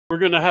We're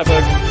going to have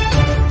a...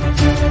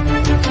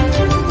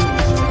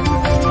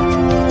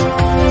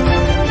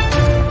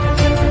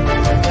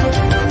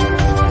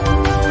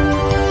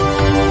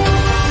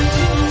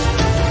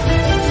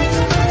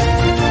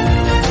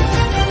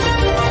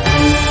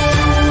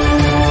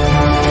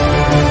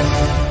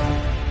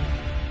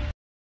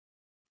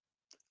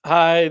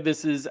 Hi,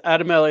 this is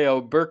Adam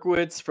Elio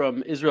Berkowitz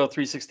from Israel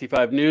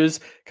 365 News,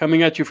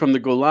 coming at you from the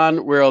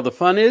Golan, where all the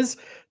fun is.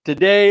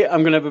 Today,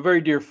 I'm going to have a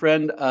very dear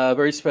friend, a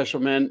very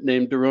special man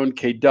named Doron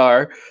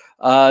Keidar.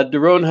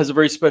 Doron has a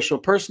very special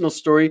personal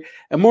story,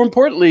 and more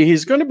importantly,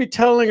 he's going to be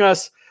telling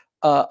us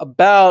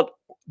about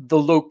the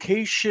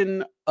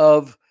location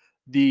of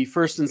the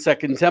first and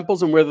second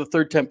temples and where the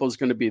third temple is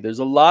going to be. There's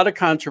a lot of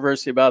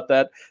controversy about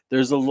that.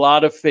 There's a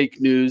lot of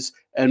fake news,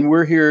 and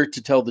we're here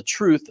to tell the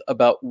truth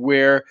about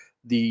where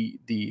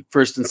the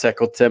first and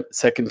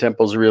second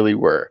temples really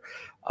were.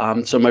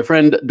 So my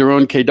friend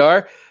Doron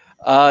Keidar,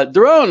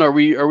 Doron, are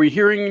we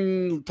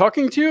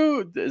talking to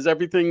you? Is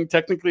everything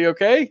technically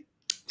okay?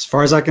 As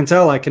far as I can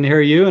tell, I can hear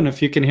you, and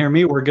if you can hear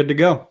me, we're good to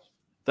go.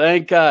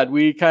 Thank God.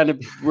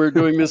 We're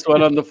doing this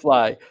one on the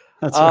fly.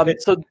 That's right.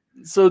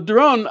 So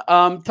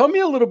Doron, tell me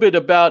a little bit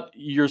about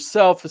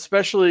yourself,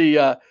 especially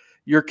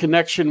your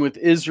connection with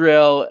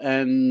Israel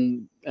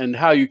and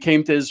how you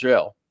came to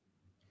Israel.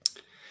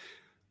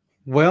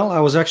 Well, I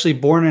was actually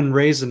born and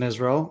raised in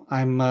Israel.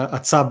 I'm a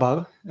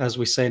tzabar, as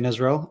we say in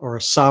Israel, or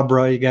a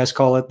sabra, you guys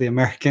call it, the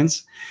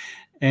Americans.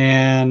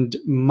 And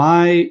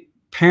my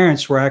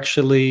parents were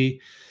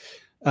actually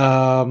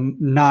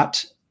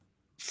not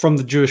from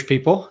the Jewish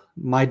people.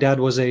 My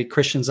dad was a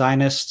Christian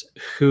Zionist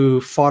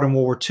who fought in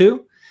World War II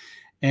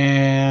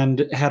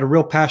and had a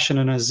real passion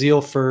and a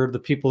zeal for the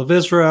people of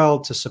Israel,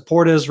 to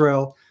support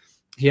Israel.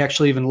 He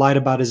actually even lied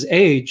about his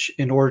age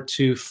in order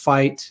to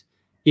fight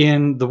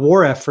in the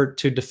war effort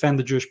to defend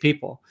the Jewish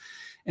people.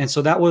 And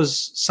so that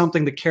was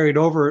something that carried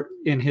over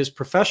in his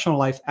professional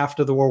life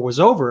after the war was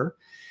over.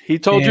 He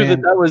told you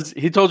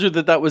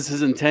that was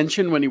his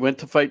intention when he went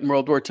to fight in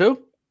World War II?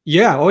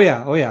 Yeah. Oh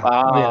yeah. Oh yeah.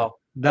 Wow. Oh, yeah.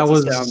 That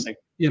was astounding.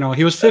 You know,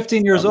 he was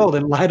 15 years old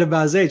and lied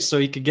about his age so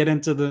he could get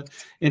into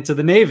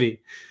the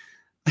Navy.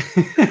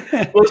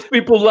 Most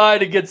people lie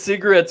to get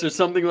cigarettes or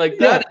something like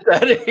that at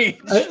that age.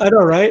 I know,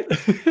 right?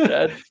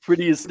 That's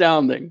pretty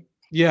astounding.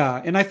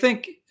 Yeah. And I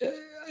think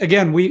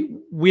again,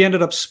 we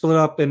ended up split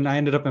up, and I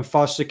ended up in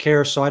foster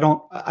care, so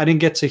I didn't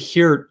get to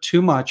hear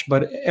too much,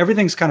 but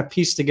everything's kind of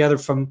pieced together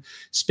from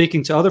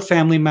speaking to other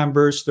family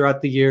members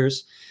throughout the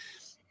years.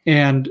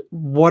 And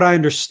what I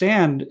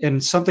understand,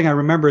 and something I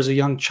remember as a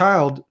young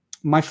child,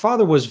 my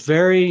father was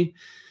very,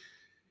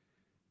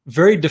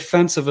 very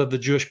defensive of the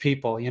Jewish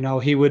people. You know,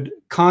 he would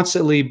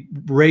constantly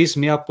raise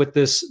me up with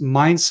this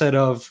mindset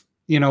of,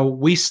 you know,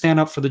 we stand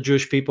up for the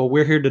Jewish people.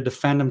 We're here to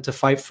defend them, to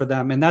fight for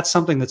them. And that's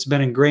something that's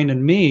been ingrained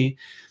in me.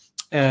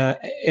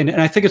 And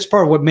I think it's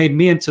part of what made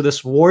me into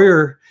this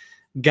warrior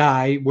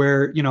guy,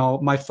 where, you know,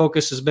 my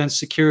focus has been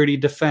security,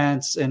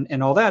 defense,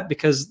 and all that,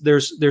 because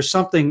there's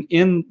something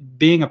in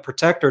being a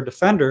protector,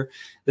 defender,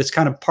 that's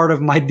kind of part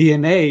of my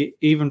DNA,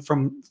 even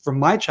from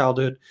my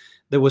childhood,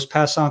 that was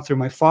passed on through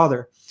my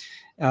father.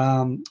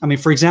 I mean,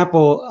 for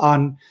example,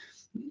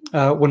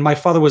 when my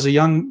father was a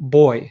young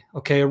boy,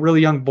 a really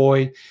young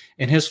boy,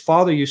 and his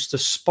father used to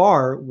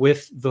spar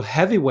with the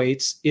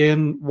heavyweights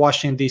in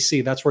Washington,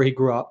 D.C. That's where he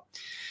grew up.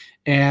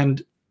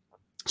 And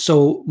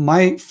so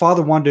my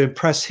father wanted to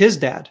impress his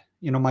dad,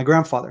 you know, my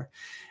grandfather.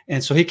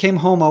 And so he came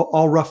home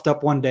all roughed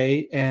up one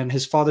day, and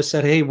his father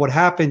said, "Hey, what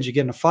happened? Did you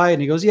get in a fight?"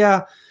 And he goes,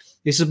 "Yeah."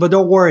 He says, "But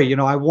don't worry, you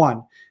know, I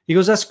won." He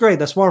goes, "That's great.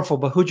 That's wonderful.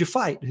 But who'd you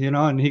fight?" You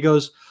know, and he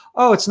goes,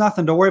 "Oh, it's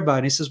nothing. Don't worry about it."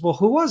 And he says, "Well,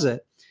 who was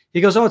it?" He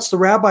goes, "Oh, it's the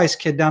rabbi's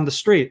kid down the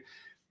street."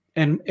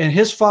 And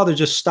his father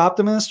just stopped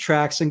him in his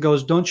tracks and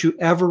goes, "Don't you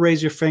ever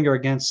raise your finger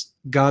against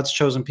God's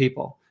chosen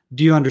people.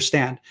 Do you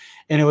understand?"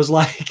 And it was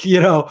like, you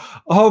know,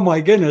 oh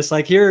my goodness,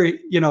 like here,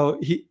 you know,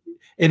 he,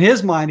 in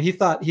his mind, he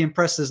thought he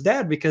impressed his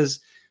dad because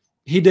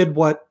he did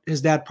what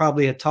his dad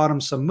probably had taught him,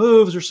 some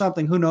moves or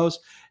something, who knows.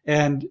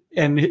 And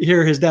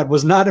here his dad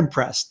was not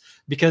impressed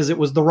because it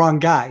was the wrong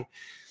guy.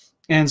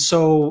 And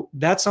so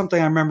that's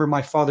something I remember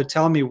my father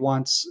telling me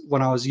once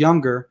when I was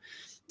younger.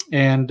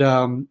 And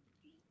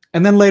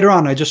then later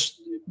on, I just,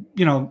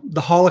 you know,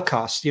 the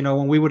Holocaust, you know,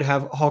 when we would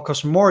have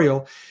Holocaust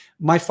Memorial,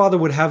 my father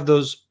would have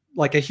those,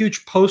 like a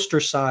huge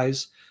poster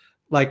size,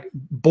 like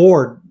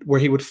board where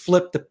he would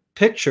flip the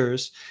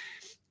pictures,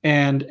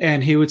 and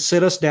he would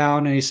sit us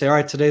down and he'd say, "All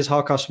right, today's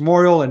Holocaust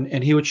Memorial."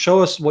 And he would show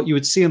us what you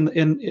would see in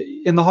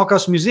the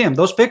Holocaust Museum.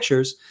 Those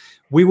pictures,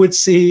 we would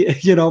see,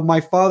 you know,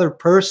 my father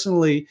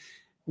personally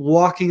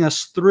walking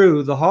us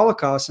through the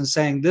Holocaust and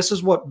saying, "This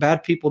is what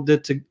bad people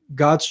did to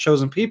God's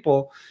chosen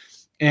people.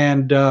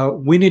 And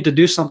we need to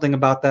do something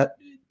about that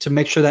to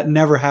make sure that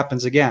never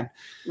happens again."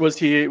 Was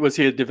he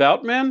a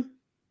devout man?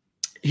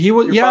 He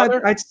was,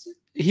 yeah.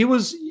 He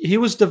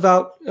was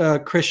devout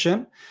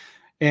Christian,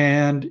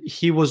 and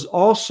he was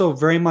also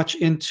very much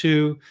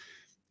into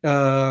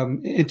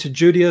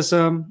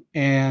Judaism,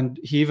 and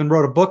he even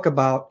wrote a book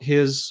about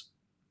his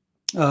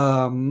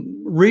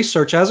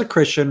research as a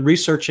Christian,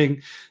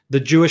 researching the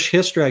Jewish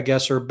history, I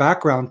guess, or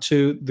background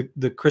to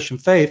the Christian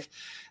faith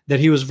that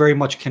he was very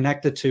much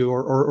connected to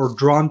or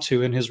drawn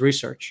to in his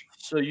research.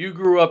 So you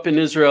grew up in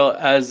Israel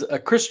as a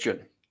Christian.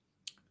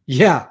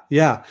 Yeah,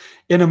 yeah.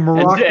 In a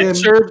Moroccan, and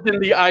served in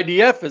the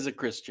IDF as a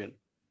Christian.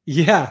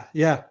 Yeah.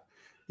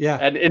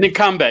 And in a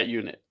combat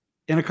unit.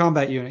 In a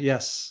combat unit,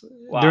 yes.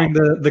 Wow. During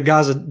the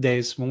Gaza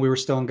days when we were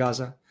still in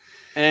Gaza.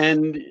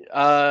 And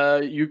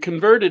you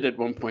converted at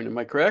one point, am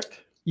I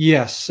correct?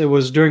 Yes, it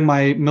was during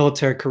my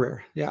military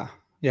career. Yeah.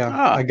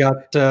 Ah.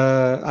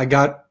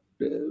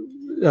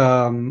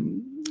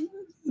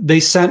 They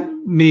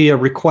sent me a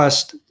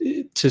request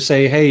to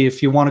say, hey,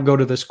 if you want to go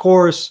to this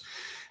course,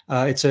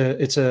 it's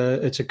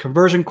a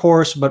conversion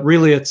course, but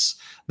really it's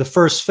the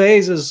first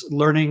phase is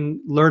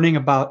learning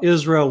about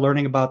Israel,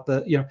 learning about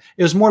it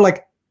was more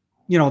like,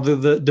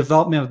 the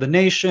development of the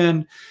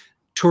nation,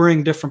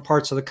 touring different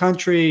parts of the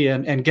country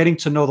and getting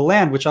to know the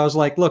land, which I was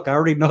like, look, I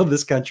already know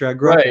this country. I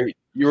grew up here.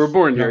 You were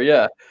born here.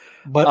 Yeah.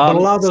 But a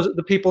lot of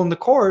the people in the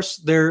course,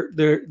 they're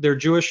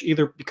Jewish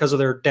either because of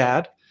their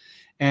dad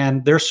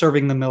and they're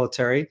serving the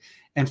military.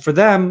 And for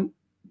them,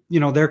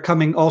 they're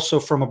coming also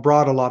from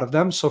abroad, a lot of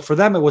them. So for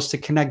them, it was to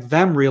connect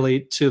them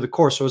really to the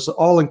course. So it was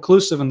all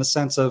inclusive in the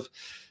sense of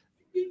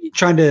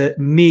trying to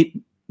meet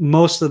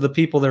most of the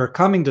people that are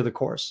coming to the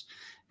course.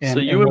 And, so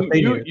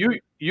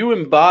you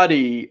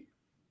embody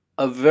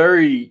a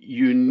very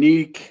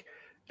unique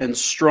and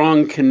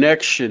strong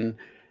connection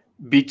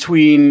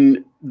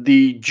between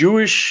the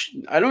Jewish,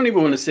 I don't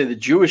even want to say the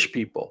Jewish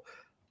people,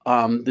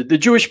 the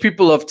Jewish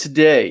people of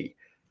today,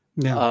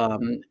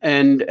 and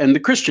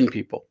the Christian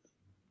people.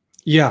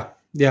 Yeah,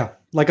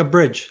 like a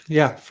bridge.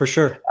 Yeah, for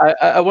sure.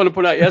 I want to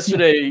point out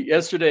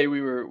yesterday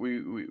we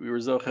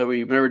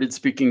merited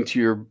speaking to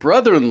your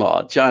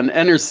brother-in-law, John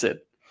Enerson.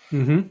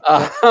 Mm-hmm.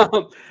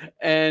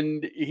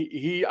 And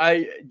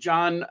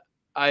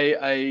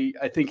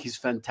I think he's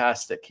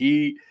fantastic.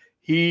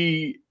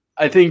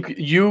 I think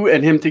you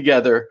and him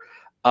together,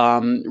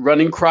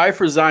 running Cry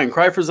for Zion.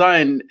 Cry for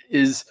Zion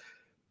is,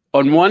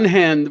 on one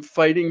hand,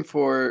 fighting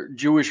for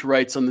Jewish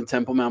rights on the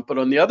Temple Mount, but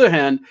on the other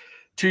hand,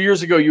 2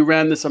 years ago, you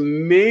ran this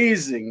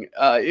amazing,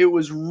 it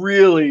was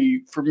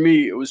really, for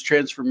me, it was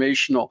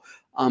transformational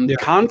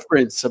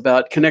conference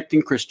about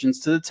connecting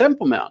Christians to the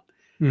Temple Mount.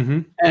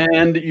 Mm-hmm.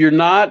 And you're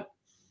not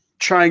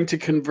trying to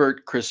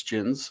convert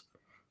Christians.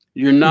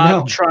 You're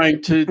not trying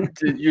to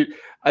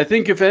I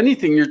think if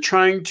anything, you're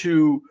trying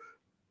to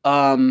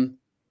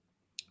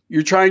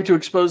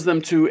expose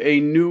them to a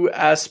new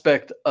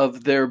aspect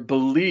of their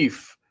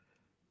belief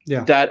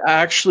that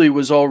actually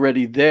was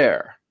already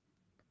there.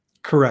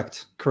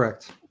 Correct.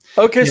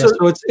 Okay, so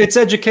it's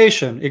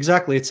education.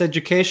 Exactly, it's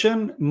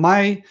education.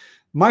 My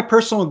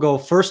personal goal,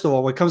 first of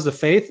all, when it comes to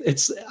faith,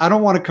 I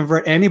don't want to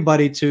convert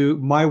anybody to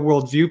my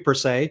worldview per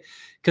se,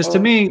 because to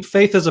me,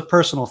 faith is a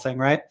personal thing,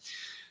 right?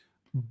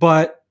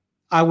 But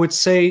I would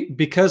say,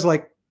 because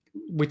like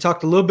we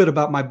talked a little bit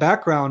about my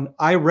background,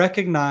 I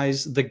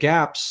recognize the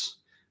gaps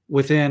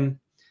within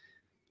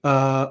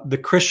the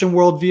Christian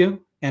worldview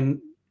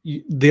and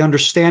the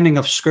understanding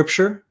of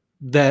Scripture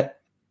that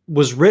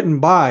was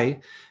written by,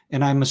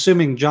 and I'm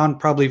assuming John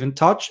probably even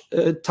talked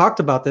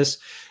about this,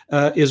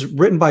 is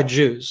written by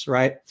Jews,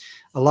 right?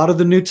 A lot of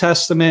the New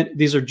Testament,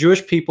 these are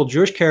Jewish people,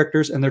 Jewish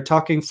characters, and they're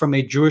talking from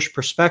a Jewish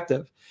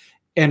perspective.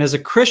 And as a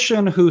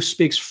Christian who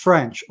speaks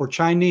French or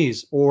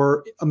Chinese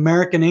or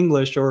American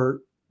English or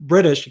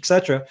British,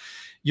 etc.,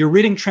 you're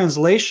reading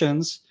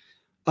translations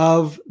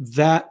of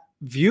that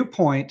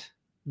viewpoint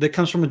that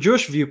comes from a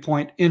Jewish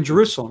viewpoint in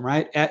Jerusalem,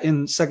 right?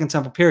 In Second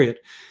Temple period.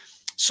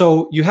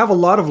 So you have a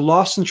lot of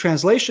loss in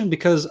translation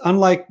because,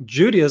 unlike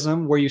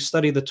Judaism, where you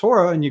study the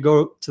Torah and you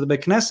go to the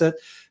Beit Knesset,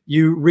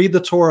 you read the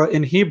Torah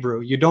in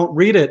Hebrew. You don't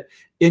read it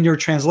in your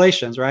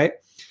translations, right?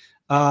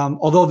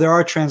 Although there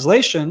are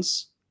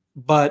translations,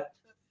 but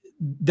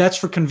that's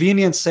for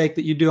convenience sake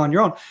that you do on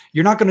your own.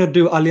 You're not going to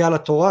do Aliyah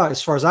LaTorah,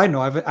 as far as I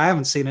know. I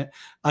haven't seen it.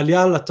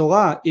 Aliyah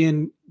LaTorah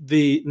in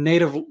the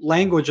native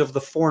language of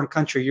the foreign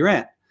country you're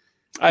in.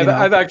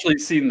 I've actually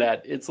seen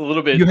that. It's a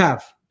little bit. You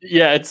have.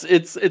 Yeah,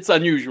 it's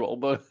unusual,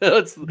 but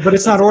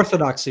it's not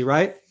orthodoxy,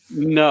 right?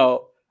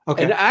 No.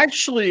 Okay. And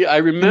actually, I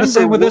remember and the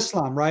same with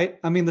Islam, right?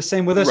 I mean, the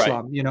same with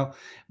Islam, right.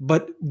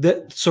 But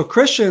so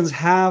Christians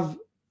have,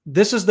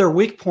 this is their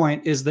weak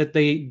point, is that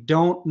they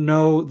don't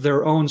know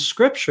their own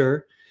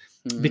Scripture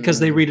because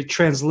they read a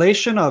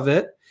translation of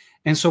it.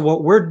 And so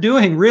what we're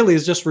doing really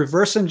is just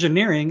reverse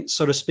engineering,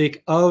 so to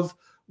speak, of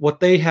what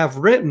they have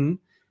written,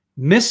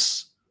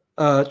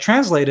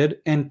 translated,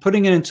 and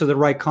putting it into the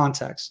right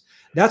context.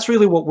 That's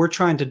really what we're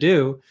trying to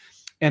do.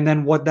 And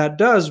then what that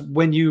does,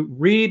 when you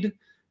read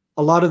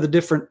a lot of the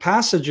different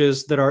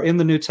passages that are in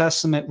the New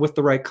Testament with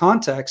the right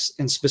context,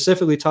 and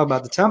specifically talk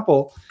about the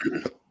temple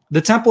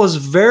is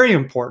very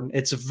important.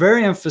 It's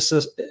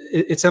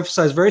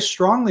emphasized very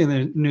strongly in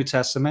the New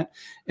Testament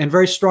and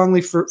very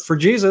strongly for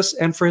Jesus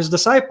and for his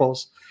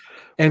disciples.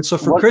 And so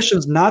for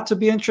Christians not to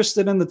be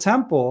interested in the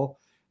temple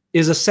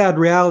is a sad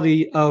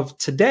reality of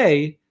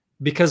today,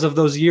 because of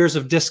those years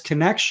of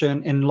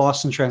disconnection and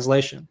loss in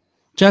translation.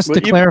 Just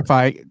to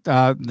clarify,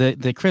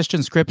 the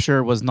Christian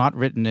scripture was not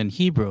written in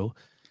Hebrew.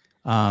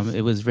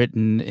 It was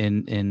written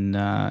in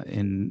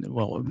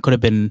well, it could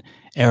have been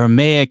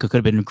Aramaic, it could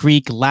have been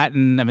Greek,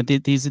 Latin. I mean,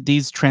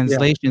 these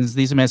translations,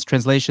 these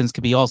mistranslations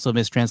could be also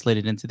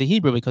mistranslated into the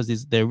Hebrew, because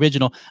the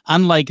original,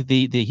 unlike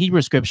the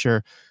Hebrew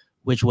scripture,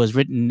 which was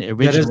written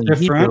originally in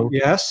Hebrew.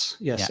 Yes,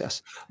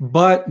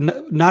 but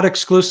not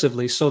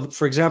exclusively. So,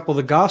 for example,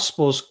 the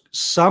Gospels,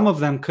 some of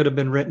them could have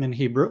been written in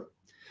Hebrew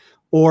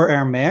or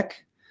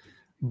Aramaic,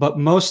 but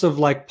most of,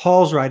 like,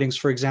 Paul's writings,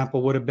 for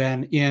example, would have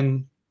been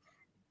in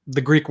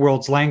the Greek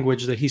world's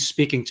language that he's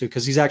speaking to,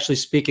 because he's actually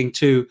speaking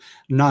to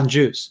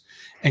non-Jews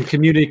and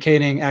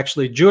communicating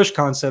actually Jewish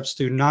concepts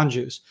to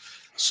non-Jews.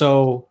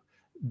 So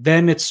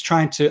then it's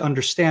trying to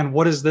understand,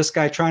 what is this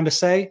guy trying to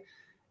say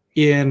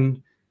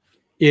in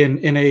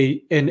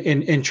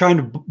trying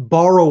to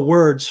borrow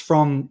words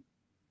from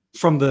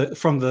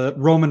the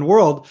Roman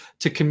world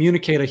to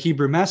communicate a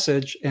Hebrew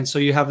message. And so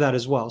you have that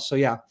as well. So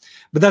yeah,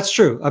 but that's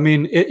true. I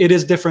mean, it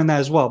is different than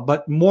that as well,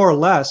 but more or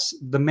less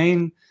the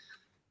main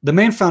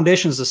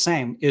foundation is the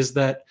same, is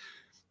that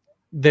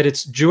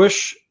it's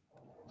Jewish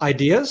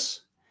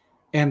ideas,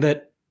 and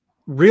that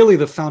really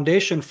the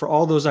foundation for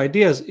all those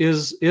ideas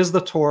is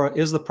the Torah,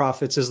 is the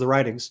prophets, is the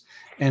writings.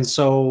 And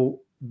so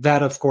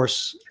that, of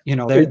course, you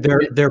know,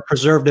 they're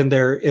preserved in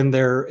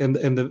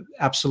the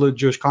absolute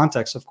Jewish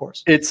context, of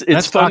course. It's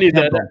funny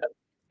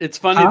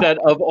that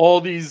of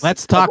all these,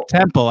 let's talk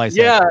temple. I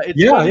said,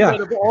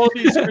 that of all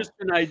these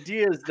Christian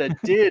ideas that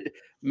did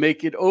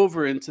make it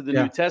over into the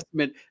New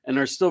Testament and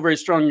are still very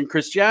strong in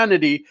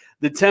Christianity,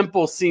 the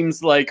temple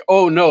seems like,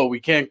 oh no, we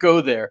can't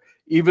go there,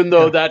 even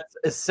though that's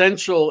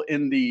essential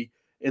in the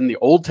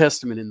Old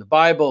Testament, in the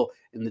Bible,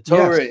 in the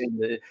Torah,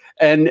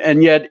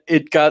 and yet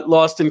it got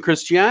lost in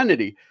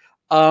Christianity.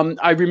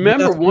 I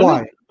remember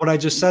what I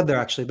just said there.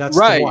 Actually, that's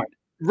right, the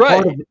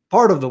why.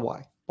 Part of the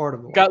why.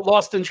 Got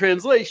lost in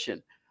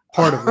translation.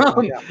 Part of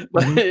it,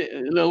 but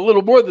a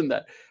little more than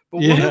that.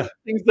 But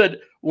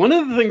one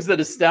of the things that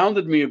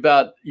astounded me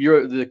about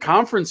the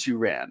conference you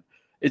ran,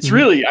 it's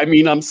really, I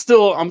mean, I'm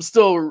still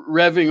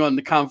revving on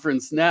the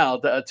conference now,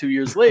 2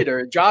 years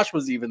later. Josh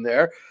was even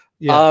there.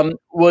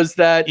 Was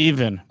that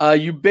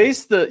you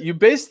based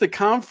the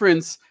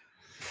conference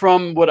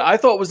from what I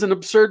thought was an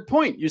absurd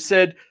point. You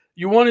said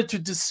you wanted to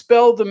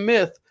dispel the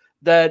myth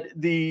that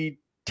the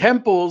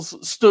temples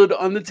stood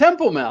on the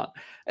Temple Mount.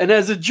 And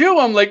as a Jew,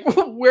 I'm like,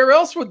 where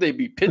else would they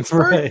be?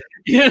 Pittsburgh? Right.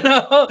 You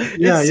know?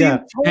 It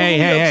seemed totally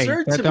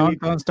absurd to me.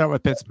 Don't start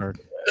with Pittsburgh.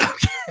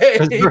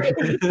 Okay.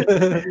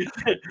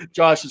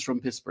 Josh is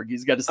from Pittsburgh.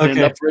 He's got to stand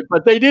up for it.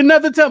 But they didn't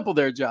have the temple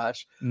there,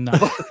 Josh. No,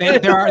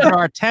 there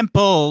are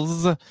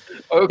temples. Okay.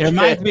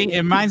 It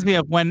reminds me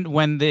of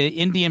when the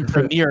Indian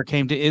premier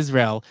came to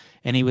Israel,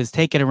 and he was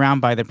taken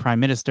around by the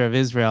prime minister of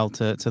Israel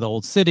to the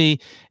old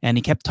city, and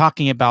he kept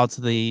talking about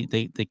the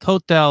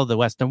Kotel, the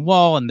Western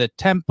Wall, and the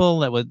temple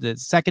that was the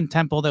second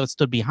temple that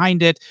stood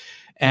behind it.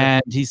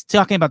 And he's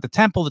talking about the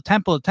temple.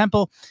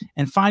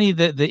 And finally,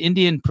 the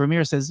Indian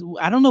premier says,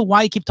 I don't know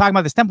why you keep talking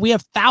about this temple. We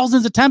have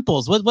thousands of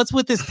temples. What's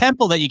with this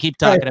temple that you keep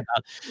talking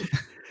about?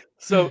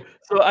 So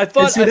I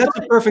thought... that's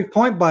a perfect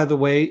point, by the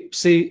way.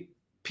 See,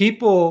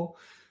 people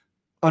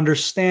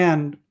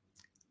understand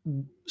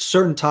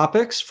certain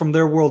topics from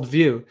their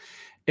worldview.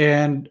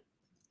 And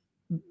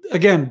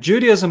again,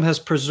 Judaism has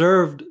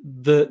preserved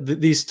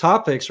these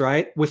topics,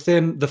 right,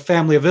 within the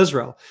family of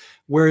Israel.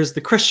 Whereas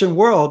the Christian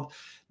world,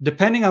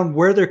 depending on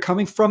where they're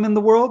coming from in the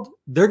world,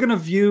 they're going to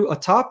view a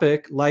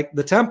topic like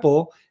the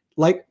temple,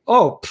 like,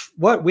 oh,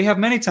 what? We have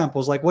many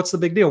temples. Like, what's the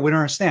big deal? We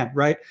don't understand,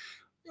 right?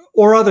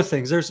 Or other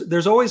things.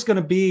 There's always going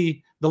to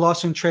be the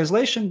loss in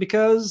translation,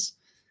 because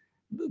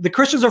the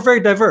Christians are very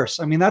diverse.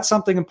 I mean, that's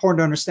something important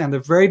to understand. They're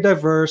very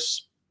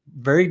diverse,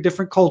 very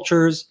different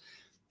cultures,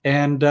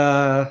 and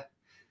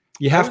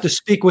you have to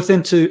speak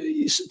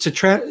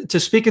to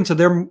speak into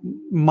their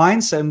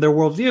mindset and their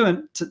worldview,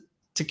 and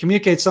to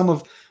communicate some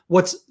of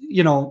what's,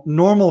 you know,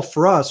 normal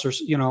for us, or,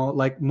 you know,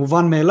 like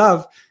muvan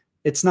me'elav,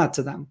 it's not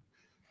to them.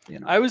 You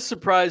know? I was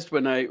surprised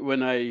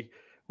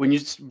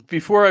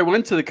before I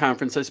went to the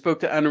conference, I spoke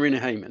to Anarina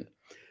Heyman.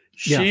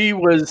 She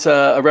was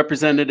a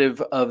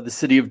representative of the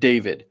city of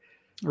David,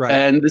 right?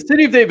 And the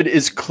city of David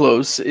is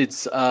close.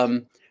 It's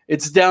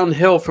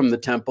downhill from the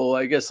temple,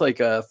 I guess,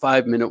 like a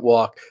 5-minute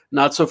walk,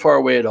 not so far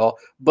away at all.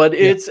 But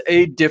it's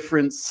a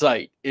different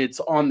site. It's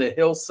on the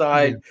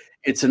hillside.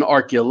 It's an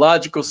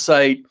archaeological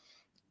site.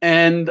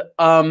 And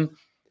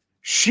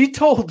she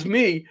told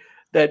me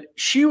that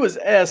she was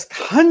asked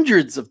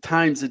hundreds of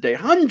times a day,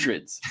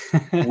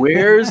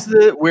 where's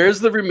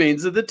the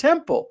remains of the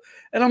temple?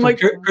 And I'm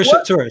like,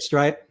 Christian tourist,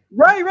 right?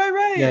 Right.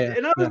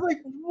 And I was like,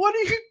 what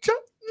are you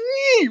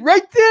me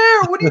right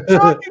there? What are you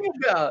talking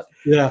about?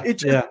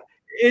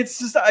 It's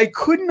just, I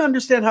couldn't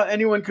understand how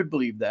anyone could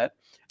believe that.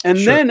 And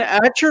then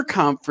at your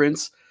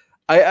conference,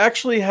 I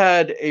actually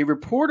had a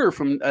reporter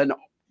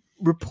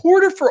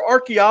for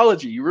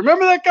archaeology. You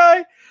remember that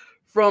guy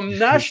from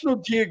National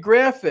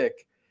Geographic?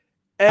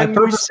 I And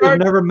purposely have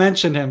never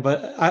mentioned him,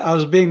 but I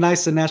was being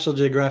nice to National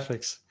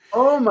Geographics.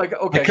 Oh my God!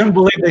 Okay, I couldn't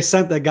believe they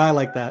sent that guy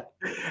like that.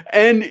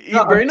 And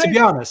very nice, to be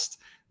honest.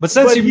 But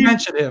since you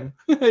mentioned him,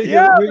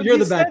 you're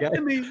the bad guy.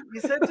 He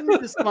said to me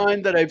this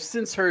line that I've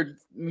since heard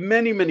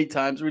many, many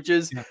times, which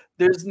is,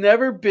 "There's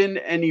never been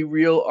any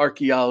real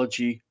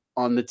archaeology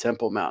on the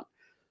Temple Mount,"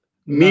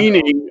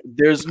 meaning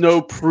there's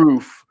no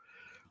proof,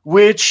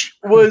 which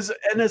was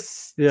an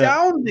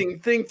astounding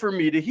thing for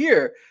me to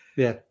hear.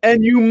 Yeah,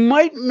 and you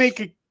might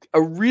make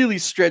a really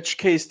stretched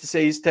case to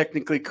say he's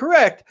technically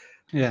correct.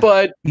 Yeah.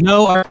 But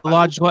no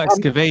archaeological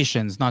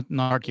excavations, not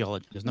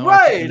archaeology. There's no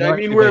right. I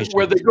mean, where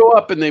they go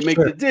up and they make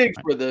the digs,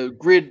 where the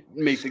grid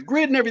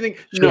and everything.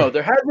 Sure. No,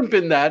 there hasn't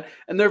been that,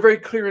 and there are very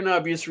clear and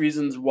obvious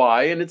reasons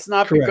why. And it's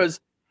not because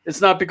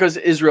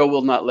Israel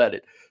will not let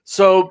it.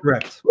 So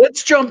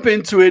let's jump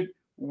into it.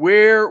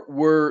 Where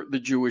were the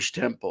Jewish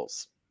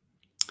temples?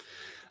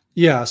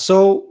 Yeah.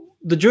 So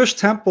the Jewish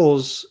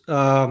temples.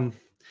 I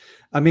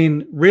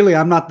mean, really,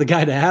 I'm not the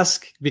guy to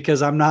ask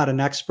because I'm not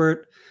an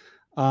expert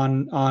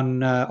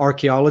on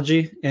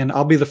archaeology, and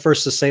I'll be the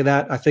first to say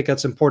that. I think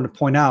that's important to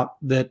point out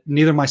that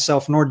neither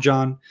myself nor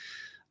John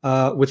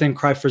within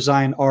Cry for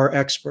Zion are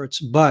experts,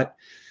 but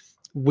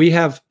we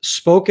have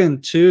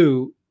spoken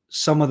to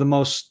some of the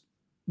most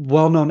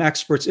well-known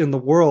experts in the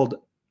world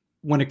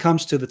when it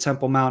comes to the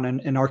Temple Mount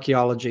and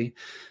archaeology.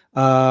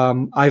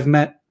 I've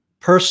met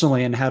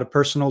personally and had a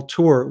personal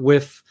tour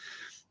with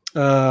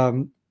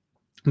Mr.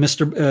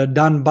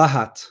 Dan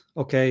Bahat.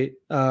 Okay.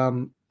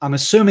 I'm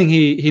assuming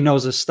he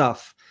knows his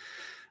stuff.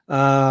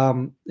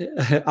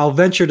 I'll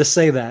venture to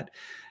say that.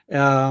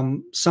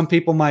 Some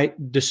people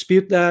might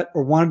dispute that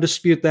or want to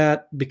dispute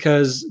that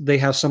because they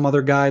have some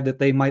other guy that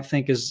they might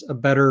think is a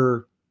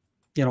better,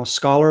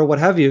 scholar or what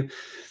have you.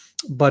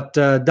 But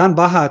Dan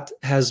Bahat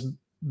has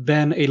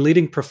been a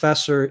leading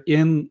professor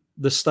in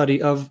the study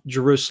of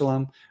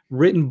Jerusalem,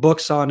 written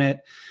books on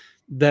it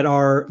that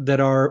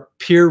are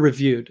peer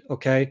reviewed.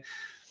 Okay.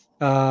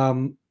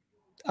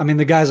 I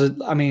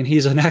mean,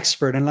 he's an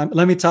expert. And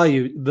let me tell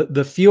you,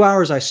 the few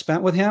hours I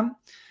spent with him,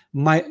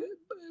 my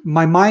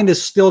mind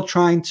is still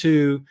trying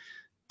to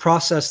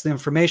process the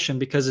information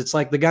because it's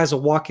like the guy's a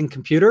walking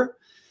computer.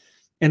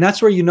 And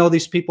that's where,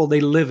 these people, they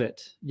live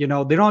it. They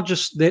don't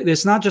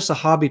it's not just a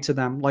hobby to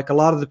them. Like a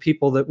lot of the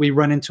people that we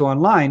run into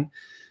online,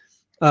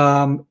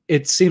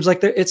 it seems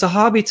like it's a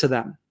hobby to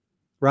them.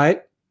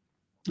 Right.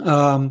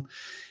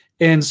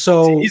 And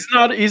so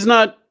he's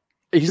not.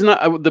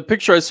 The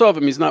picture I saw of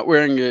him, he's not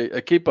wearing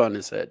a kippah on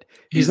his head.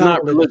 He's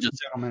not religious,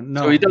 gentleman.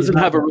 No, so he doesn't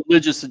have a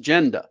religious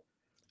agenda.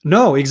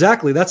 No,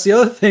 exactly. That's the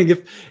other thing.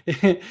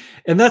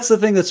 And that's the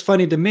thing that's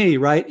funny to me,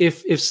 right?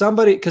 If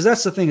somebody, because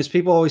that's the thing is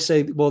people always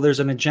say, well, there's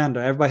an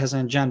agenda. Everybody has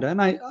an agenda.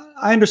 And I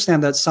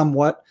understand that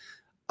somewhat.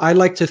 I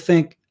like to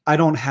think I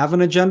don't have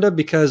an agenda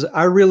because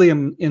I really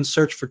am in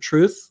search for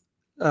truth.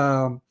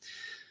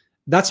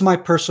 That's my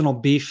personal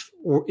beef,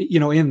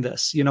 in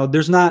this.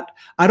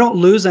 I don't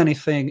lose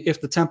anything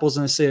if the temple's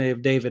in the city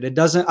of David.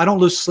 I don't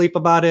lose sleep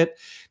about it.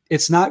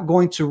 It's not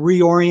going to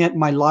reorient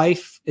my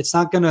life. It's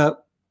not going to,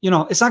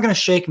 it's not going to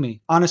shake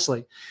me,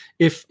 honestly.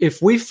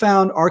 If we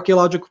found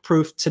archaeological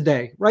proof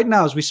today, right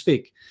now as we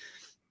speak,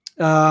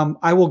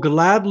 I will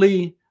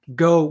gladly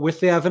go with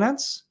the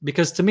evidence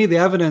because to me, the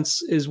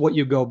evidence is what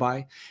you go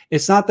by.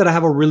 It's not that I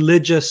have a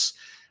religious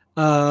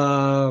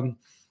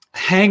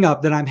hang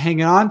up that I'm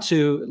hanging on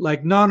to,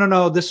 like,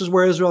 no, this is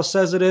where Israel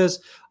says it is.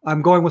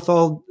 I'm going with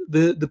all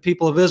the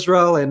people of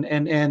Israel.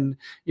 And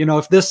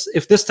if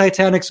this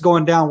Titanic's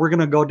going down, we're going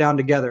to go down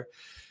together.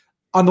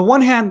 On the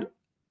one hand,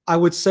 I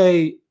would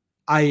say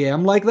I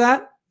am like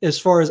that as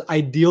far as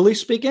ideally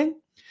speaking,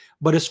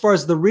 but as far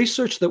as the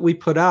research that we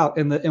put out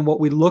and what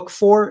we look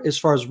for, as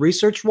far as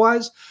research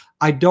wise,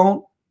 I'm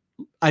not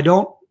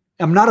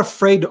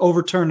afraid to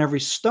overturn every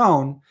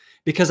stone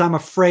because I'm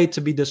afraid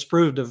to be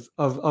disproved of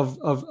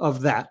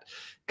that.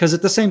 Because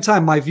at the same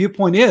time, my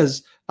viewpoint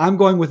is I'm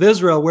going with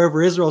Israel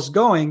wherever Israel's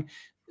going,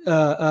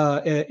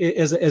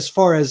 as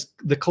far as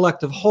the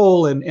collective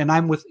whole, and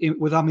I'm with Am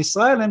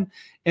Yisrael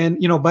and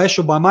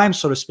Ba'eshu B'Mayim,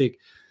 so to speak.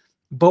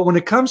 But when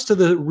it comes to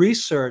the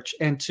research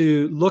and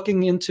to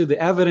looking into the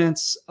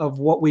evidence of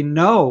what we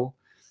know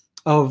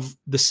of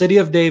the city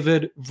of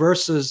David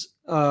versus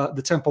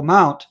the Temple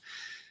Mount,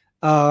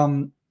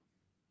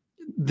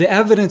 the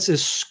evidence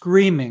is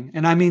screaming,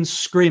 and I mean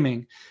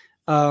screaming,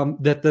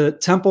 that the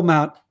Temple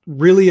Mount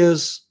really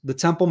is the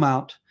Temple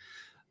Mount,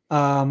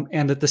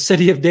 and that the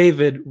city of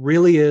David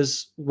really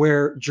is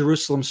where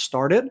Jerusalem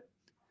started.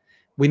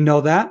 We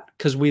know that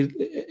because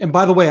and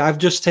by the way, I've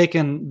just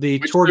taken the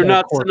tour. They're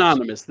not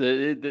synonymous.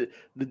 The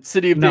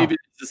city of David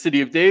is the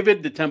city of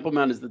David. The Temple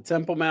Mount is the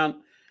Temple Mount.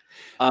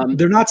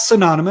 They're not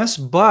synonymous,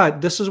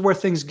 but this is where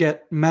things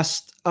get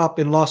messed up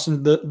and lost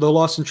in the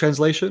lost in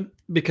translation,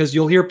 because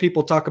you'll hear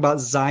people talk about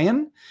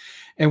Zion,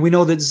 and we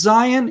know that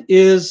Zion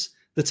is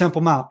the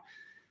Temple Mount.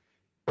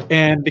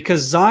 And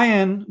because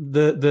Zion,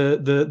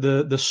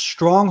 the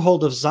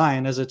stronghold of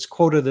Zion, as it's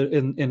quoted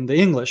in the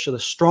English, the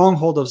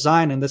stronghold of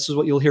Zion, and this is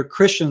what you'll hear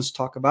Christians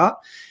talk about,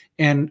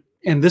 and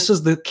and this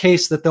is the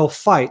case that they'll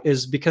fight,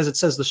 is because it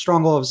says the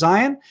stronghold of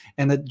Zion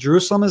and that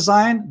Jerusalem is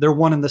Zion. They're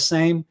one and the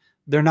same.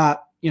 They're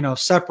not,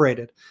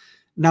 separated.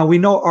 Now we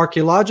know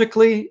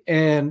archaeologically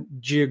and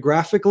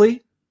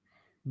geographically,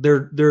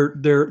 they're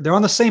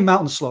on the same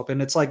mountain slope,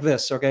 and it's like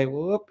this. Okay,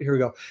 whoop, here we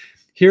go.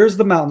 Here's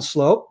the mountain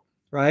slope,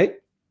 right?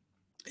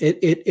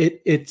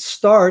 It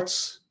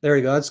starts. There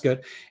you go. That's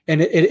good.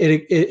 And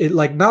it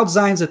like Mount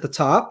Zion's at the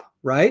top,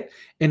 right?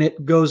 And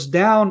it goes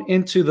down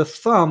into the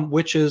thumb,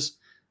 which is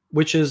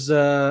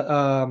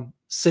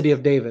City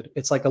of David.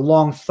 It's like a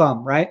long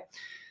thumb, right?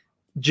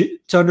 To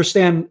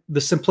understand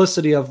the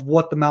simplicity of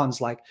what the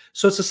mountain's like.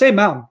 So it's the same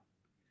mountain.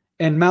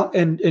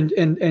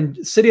 And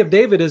City of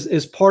David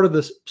is part of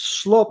the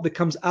slope that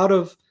comes out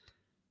of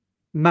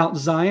Mount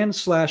Zion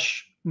 /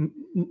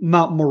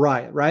 Mount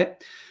Moriah,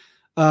 right?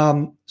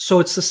 So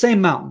it's the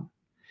same mountain.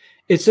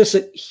 It's just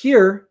that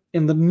here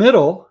in the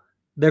middle,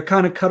 they're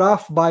kind of cut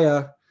off by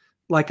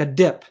a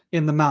dip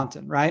in the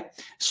mountain, right?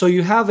 So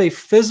you have a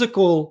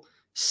physical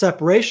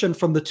separation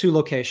from the two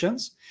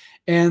locations,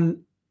 and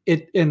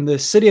in the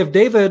City of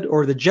David,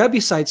 or the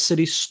Jebusite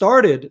city,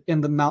 started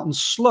in the mountain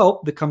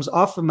slope that comes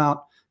off of Mount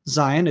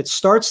Zion. It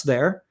starts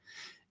there.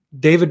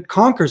 David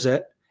conquers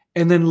it,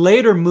 and then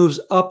later moves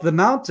up the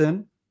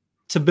mountain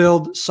to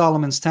build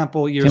Solomon's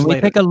temple years later. Can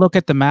we take a look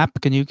at the map?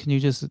 Can you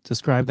just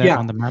describe that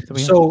on the map that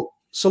we have?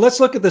 So let's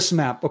look at this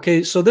map.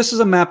 Okay, so this is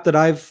a map that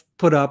I've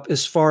put up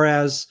as far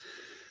as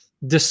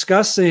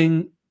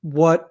discussing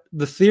what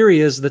the theory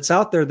is that's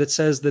out there that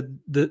says that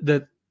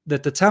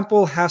the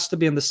temple has to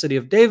be in the City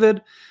of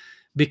David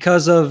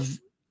because of,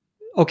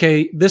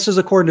 okay, this is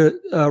according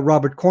to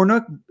Robert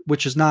Cornuck,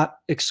 which is not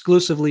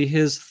exclusively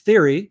his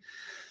theory.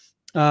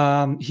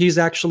 He's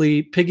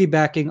actually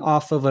piggybacking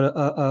off of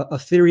a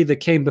theory that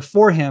came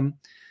before him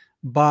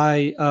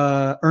by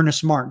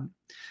Ernest Martin.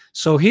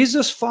 So he's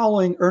just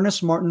following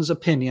Ernest Martin's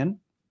opinion.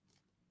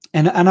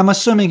 And I'm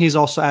assuming he's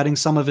also adding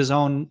some of his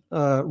own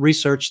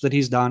research that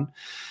he's done.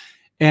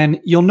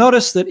 And you'll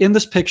notice that in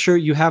this picture,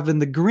 you have in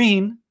the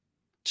green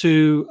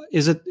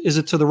is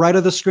it to the right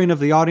of the screen of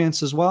the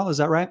audience as well? Is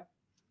that right?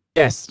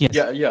 Yes.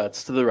 Yeah,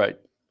 it's to the right.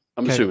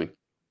 I'm assuming.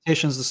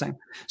 Is the same.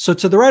 So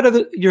to the right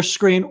of your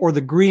screen, or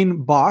the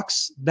green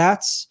box,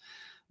 that's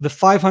the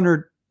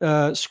 500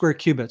 square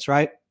cubits,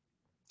 right?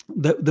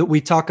 That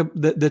we talk,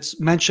 that's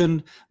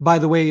mentioned, by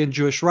the way, in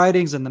Jewish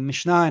writings and the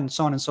Mishnah and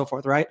so on and so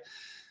forth, right?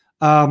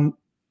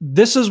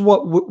 This is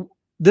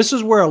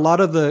where a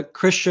lot of the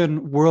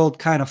Christian world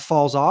kind of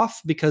falls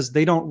off, because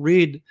they don't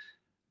read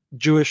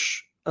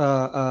Jewish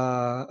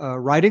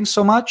writings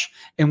so much,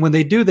 and when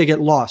they do, they get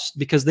lost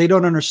because they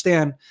don't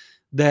understand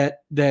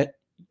that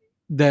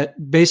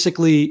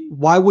basically,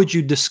 why would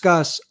you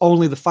discuss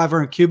only the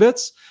 500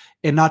 cubits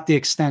and not the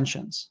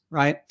extensions,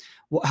 right?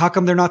 Well, how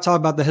come they're not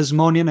talking about the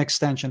Hasmonean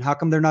extension? How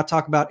come they're not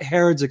talking about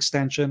Herod's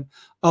extension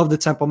of the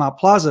Temple Mount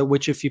Plaza,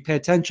 which, if you pay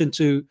attention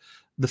to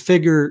the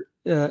figure,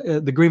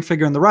 the green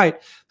figure on the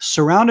right,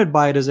 surrounded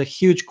by it is a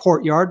huge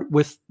courtyard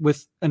with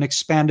an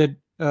expanded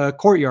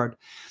courtyard.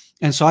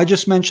 And so I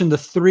just mentioned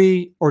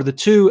the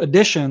two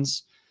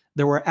additions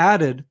that were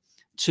added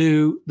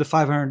to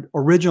the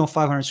original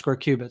 500 square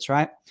cubits,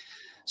 right?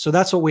 So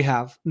that's what we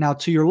have. Now,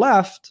 to your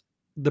left,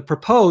 the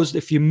proposed,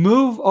 if you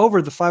move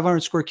over the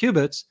 500 square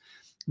cubits,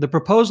 the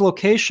proposed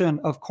location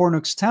of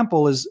Cornuck's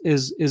temple is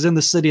in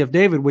the City of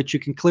David, which you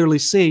can clearly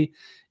see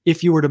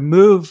if you were to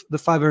move the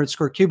 500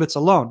 square cubits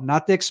alone,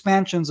 not the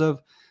expansions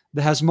of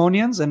the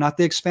Hasmoneans and not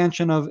the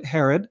expansion of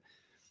Herod.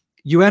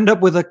 You end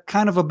up with a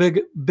kind of a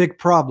big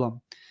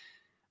problem.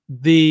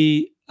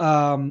 The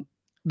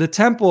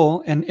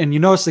temple, and you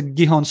notice the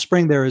Gihon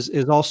Spring there is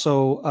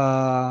also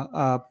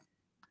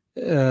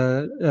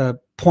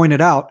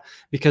pointed out,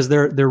 because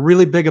they're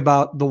really big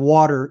about the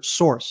water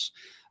source.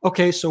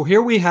 Okay, so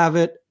here we have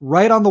it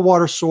right on the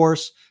water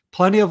source,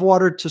 plenty of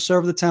water to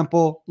serve the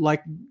temple,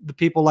 like the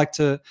people like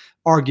to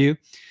argue.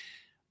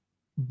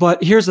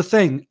 But here's the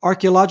thing: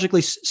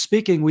 archaeologically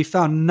speaking, we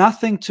found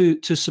nothing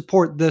to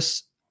support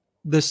this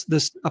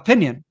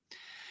opinion.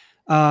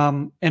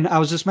 And I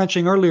was just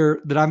mentioning earlier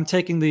that I'm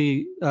taking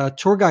the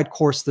tour guide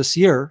course this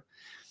year.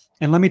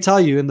 And let me tell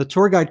you, in the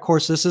tour guide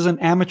course, this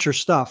isn't amateur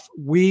stuff.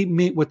 We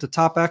meet with the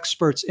top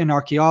experts in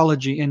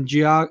archaeology, in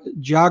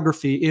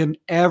geography, in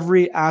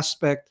every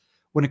aspect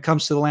when it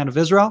comes to the land of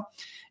Israel.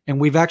 And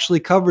we've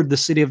actually covered the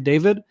City of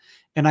David.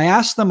 And I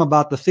asked them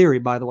about the theory,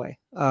 by the way.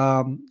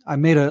 I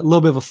made a little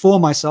bit of a fool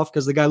of myself,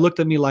 because the guy looked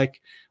at me like,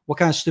 what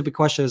kind of stupid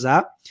question is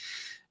that?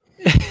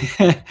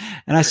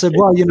 And I said,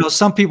 well,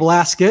 some people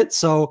ask it.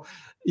 So,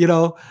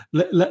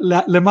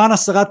 lemana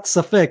sarat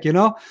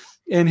safek,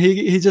 and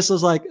he just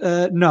was like,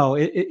 no,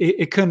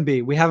 it couldn't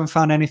be. We haven't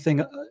found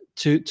anything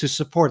to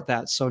support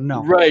that. So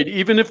no. Right.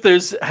 Even if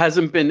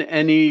hasn't been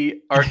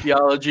any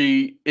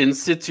archaeology in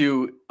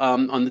situ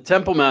on the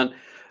Temple Mount,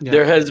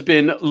 there has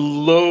been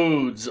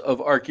loads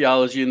of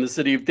archaeology in the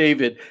City of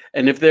David.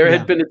 And if there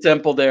had been a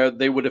temple there,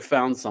 they would have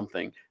found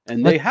something.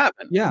 And they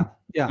haven't. Yeah.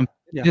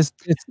 This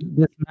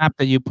map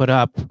that you put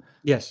up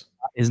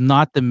is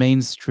not the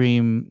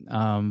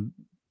mainstream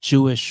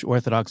Jewish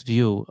Orthodox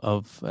view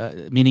of,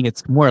 meaning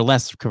it's more or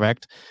less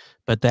correct,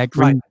 but that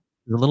green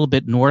is a little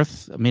bit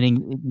north,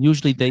 meaning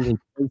usually they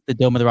place the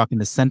Dome of the Rock in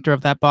the center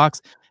of that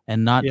box,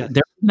 and not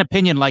there's an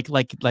opinion like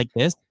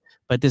this,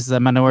 but this is a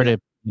minority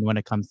opinion when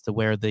it comes to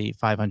where the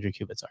 500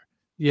 cubits are.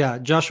 Yeah,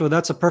 Joshua,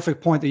 that's a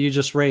perfect point that you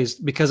just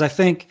raised, because I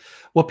think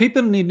what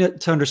people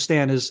need to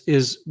understand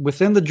is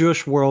within the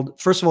Jewish world,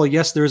 first of all,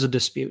 yes, there is a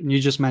dispute, and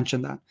you just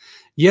mentioned that.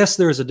 Yes,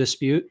 there is a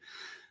dispute,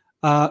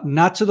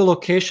 not to the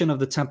location of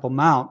the Temple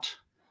Mount,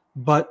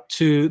 but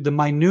to the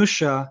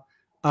minutia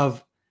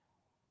of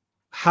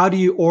how do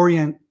you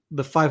orient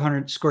the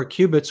 500 square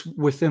cubits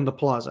within the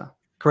plaza,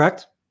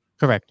 correct?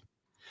 Correct.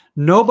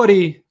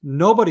 Nobody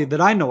that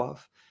I know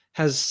of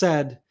has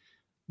said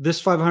this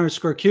 500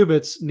 square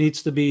cubits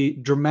needs to be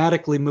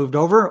dramatically moved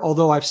over,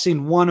 although I've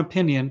seen one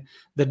opinion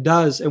that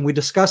does, and we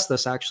discussed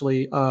this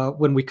actually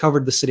when we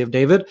covered the city of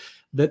David,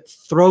 that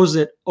throws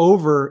it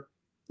over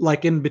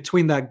like in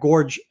between that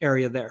gorge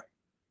area there.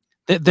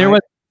 There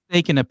was a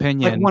mistaken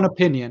opinion. Like one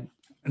opinion.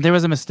 There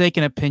was a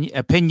mistaken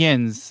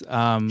opinions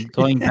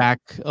going back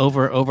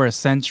over a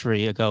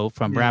century ago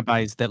from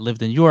rabbis that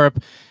lived in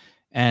Europe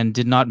and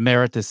did not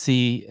merit to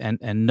see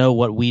and know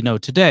what we know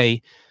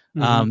today.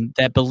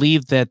 That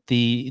believed that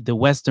the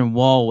Western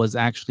Wall was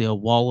actually a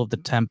wall of the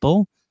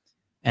temple,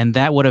 and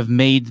that would have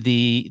made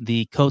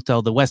the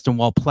Kotel, the Western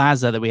Wall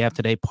Plaza that we have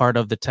today, part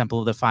of the Temple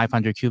of the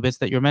 500 cubits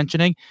that you're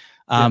mentioning.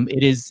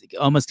 It is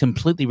almost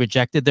completely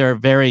rejected. There are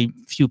very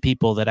few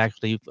people that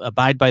actually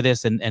abide by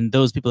this, and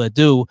those people that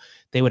do,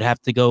 they would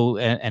have to go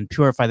and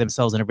purify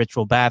themselves in a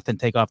ritual bath and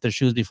take off their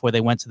shoes before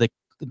they went to the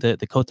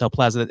Kotel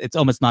Plaza. It's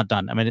almost not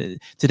done. I mean,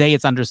 today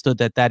it's understood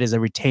that that is a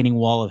retaining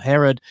wall of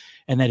Herod,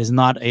 and that is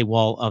not a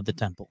wall of the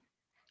temple.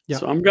 Yeah.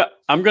 So I'm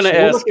going to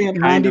ask. We're looking at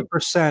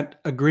 90%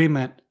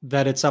 agreement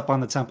that it's up on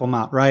the Temple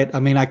Mount, right?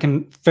 I mean, I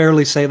can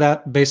fairly say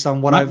that based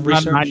on what I've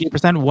researched.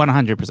 90%,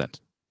 100%.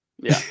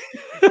 Yeah.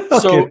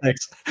 Okay,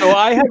 thanks. So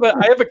I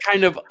have a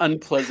kind of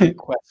unpleasant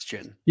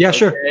question. Yeah,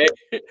 sure.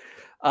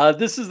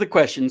 This is the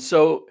question.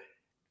 So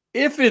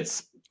if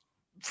it's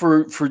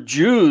for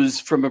Jews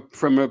from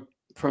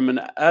an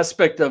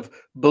aspect of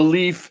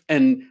belief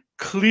and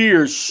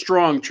clear,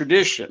 strong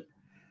tradition,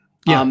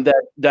 that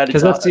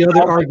because that's the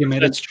other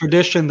argument. It's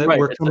tradition that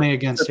we're coming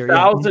against here.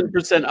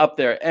 1,000% up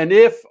there. And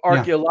if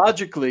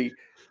archaeologically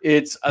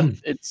it's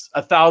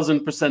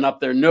 1,000%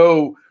 up there,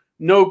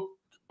 no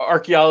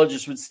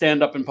archaeologist would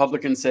stand up in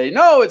public and say,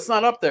 no, it's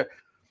not up there.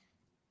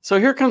 So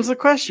here comes the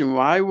question: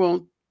 why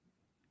won't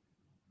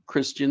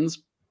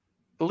Christians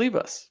believe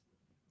us?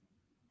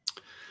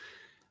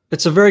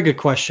 It's a very good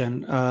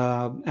question,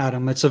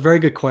 Adam. It's a very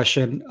good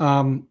question.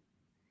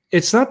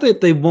 It's not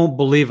that they won't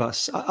believe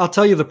us. I'll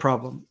tell you the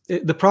problem.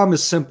 The problem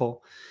is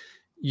simple.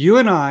 You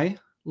and I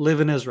live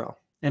in Israel,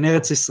 in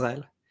Eretz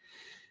Israel.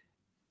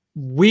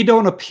 We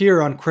don't appear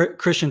on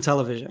Christian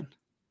television.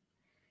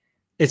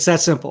 It's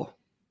that simple.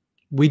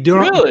 We do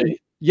not.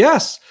 Really?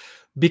 Yes,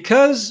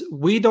 because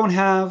we don't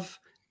have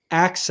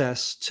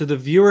access to the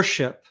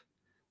viewership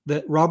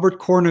that Robert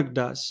Cornuck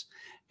does,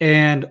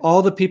 and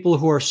all the people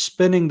who are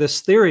spinning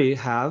this theory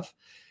have.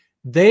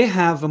 They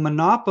have a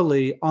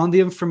monopoly on the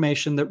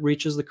information that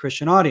reaches the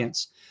Christian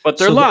audience. But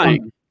they're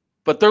lying.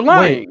 But they're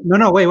lying.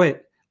 Wait.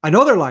 I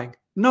know they're lying.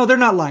 No, they're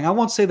not lying. I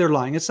won't say they're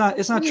lying. It's not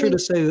true to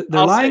say that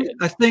they're lying.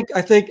 I think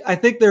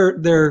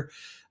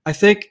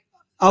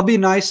I'll be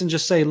nice and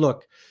just say,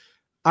 look,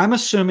 I'm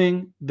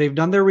assuming they've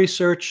done their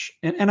research.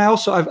 And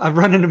I've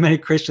run into many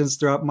Christians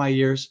throughout my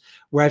years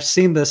where I've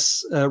seen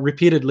this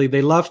repeatedly.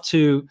 They love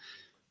to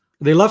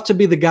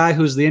be the guy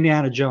who's the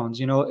Indiana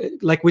Jones,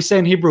 like we say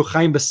in Hebrew,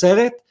 Chaim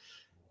Beseret.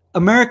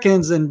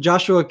 Americans, and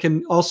Joshua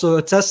can also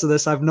attest to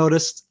this, I've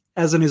noticed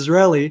as an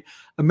Israeli,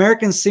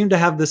 Americans seem to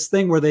have this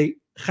thing where they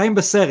Chaim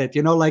Beseret,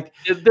 like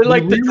they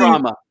like the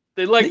drama.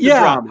 They like the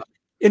drama.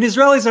 And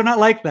Israelis are not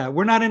like that.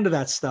 We're not into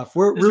that stuff.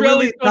 We're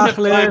really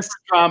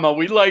drama.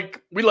 We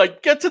like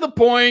get to the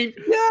point.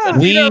 Yeah,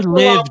 we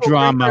live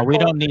drama. We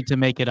don't need to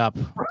make it up.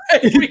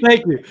 Right.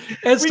 Thank you.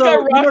 And we so got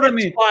rockets you know what I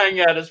mean? Flying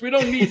at us. We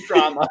don't need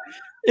drama.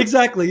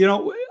 Exactly.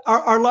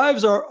 Our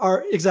lives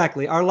are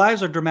exactly. Our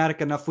lives are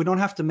dramatic enough. We don't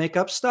have to make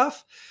up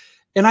stuff.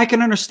 And I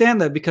can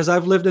understand that because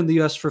I've lived in the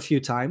US for a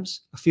few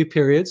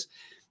periods,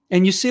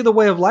 and you see the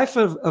way of life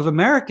of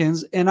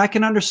Americans. And I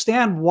can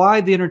understand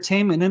why the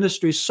entertainment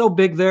industry is so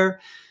big there,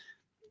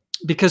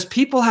 because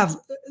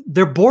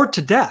they're bored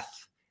to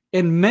death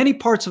in many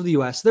parts of the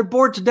US. They're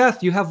bored to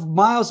death. You have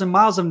miles and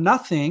miles of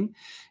nothing.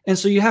 And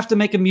so you have to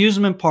make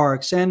amusement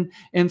parks and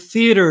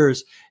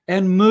theaters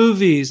and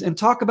movies and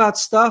talk about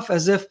stuff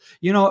as if,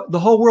 the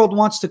whole world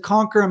wants to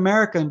conquer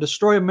America and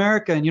destroy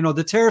America. And,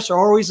 the terrorists are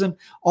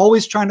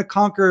always trying to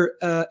conquer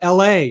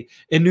LA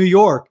and New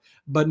York,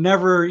 but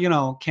never,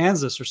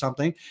 Kansas or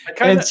something.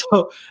 And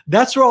so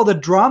that's where all the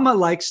drama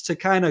likes to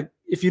kind of,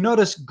 if you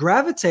notice,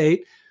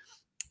 gravitate.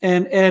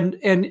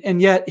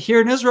 And yet here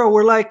in Israel,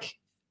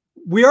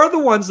 we are the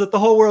ones that the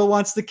whole world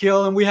wants to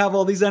kill, and we have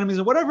all these enemies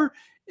and whatever.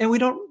 And we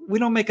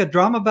don't make a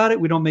drama about it.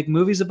 We don't make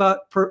movies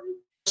about per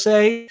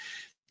se.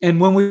 And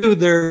when we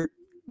do,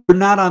 we're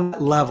not on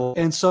that level.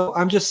 And so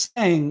I'm just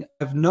saying,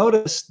 I've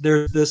noticed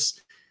there's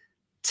this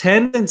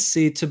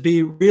tendency to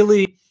be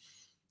really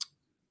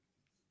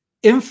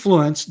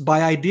influenced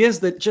by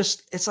ideas that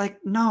just, it's like,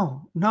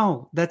 no,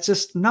 that's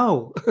just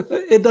no.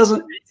 it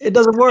doesn't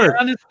work. To be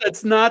honest,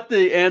 that's not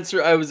the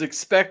answer I was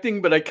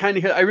expecting, but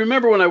I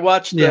remember when I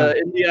watched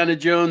Indiana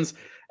Jones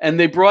and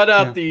they brought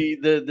out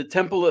the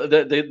temple,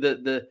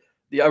 the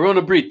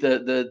Arona Brit,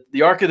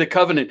 the Ark of the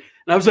Covenant,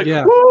 and I was like,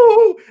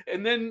 woo!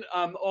 And then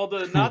all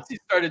the Nazis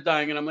started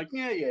dying, and I'm like,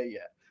 yeah.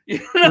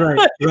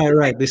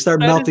 Right. They start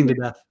melting to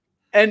death.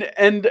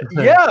 And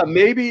yeah,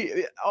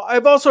 maybe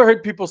I've also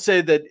heard people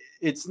say that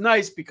it's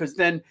nice because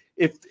then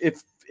if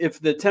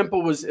the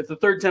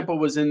third temple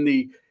was in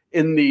the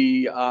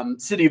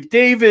city of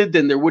David,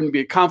 then there wouldn't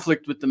be a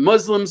conflict with the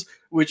Muslims,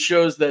 which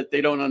shows that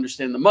they don't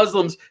understand the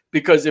Muslims.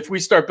 Because if we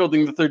start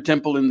building the third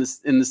temple in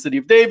the city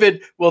of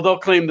David, well, they'll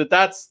claim that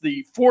that's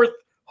the fourth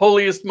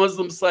holiest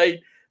Muslim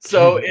site,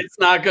 so it's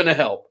not going to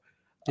help.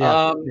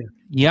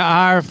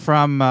 Yaar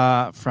from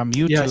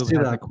YouTube has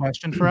a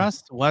question for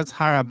us. Was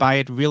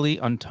Harabayit really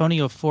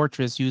Antonia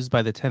fortress used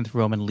by the 10th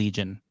Roman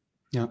Legion?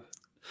 Yeah.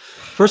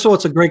 First of all,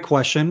 it's a great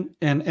question,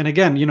 and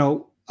again, you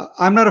know,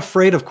 I'm not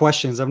afraid of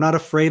questions. I'm not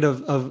afraid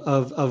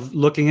of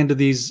looking into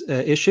these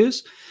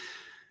issues.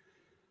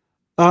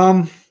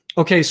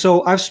 Okay,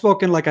 so I've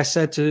spoken, like I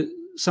said, to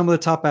some of the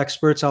top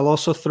experts. I'll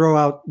also throw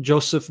out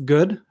Joseph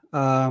Good.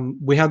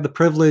 We had the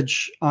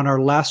privilege on our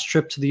last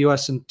trip to the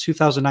U.S. in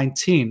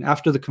 2019,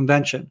 after the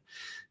convention,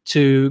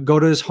 to go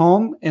to his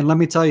home. And let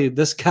me tell you,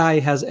 this guy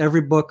has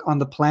every book on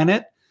the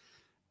planet.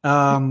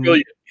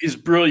 He's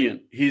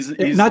brilliant. He's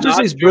not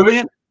just he's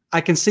brilliant. I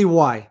can see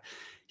why.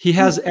 He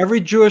has every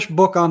Jewish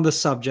book on the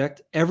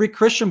subject, every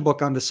Christian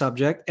book on the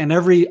subject, and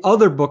every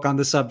other book on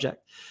the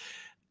subject.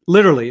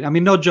 Literally, I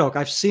mean, no joke.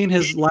 I've seen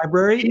his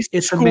library.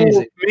 It's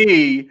amazing.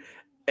 Me,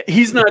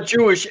 he's not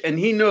Jewish, and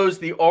he knows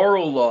the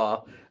oral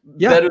law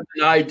better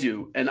than I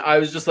do. And I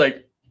was just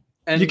like,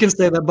 and you can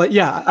say that, but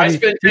yeah, I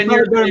spent 10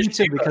 years better than me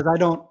too, because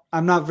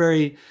I'm not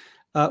very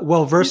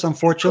well versed.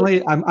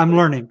 Unfortunately, I'm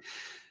learning.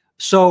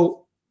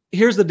 So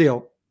here's the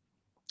deal.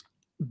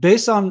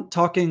 Based on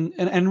talking,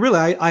 and really,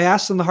 I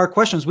asked them the hard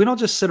questions. We don't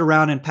just sit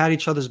around and pat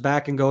each other's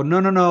back and go,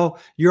 no,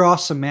 you're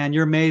awesome, man.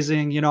 You're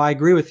amazing. You know, I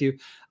agree with you.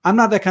 I'm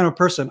not that kind of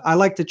person. I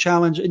like to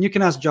challenge, and you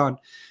can ask John.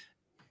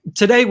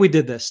 Today, we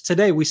did this.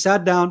 Today, we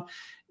sat down,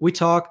 we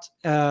talked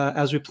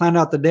as we planned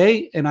out the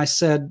day, and I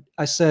said,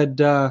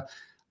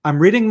 I'm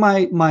reading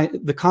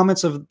the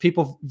comments of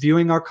people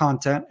viewing our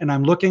content, and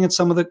I'm looking at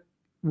some of the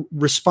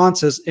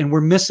responses, and we're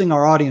missing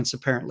our audience,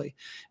 apparently,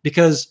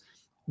 because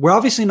we're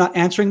obviously not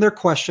answering their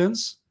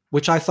questions,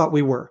 which I thought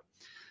we were.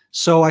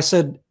 So I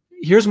said,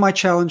 here's my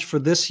challenge for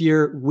this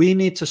year. We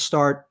need to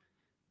start,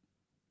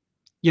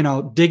 you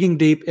know, digging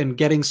deep and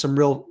getting some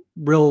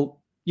real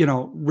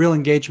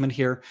engagement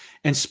here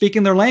and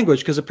speaking their language,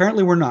 because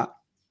apparently we're not.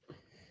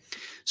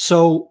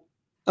 So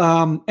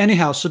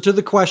anyhow, so to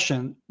the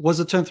question, was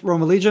the 10th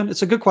Roman Legion?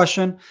 It's a good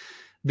question.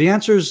 The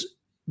answer is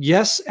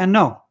yes and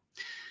no.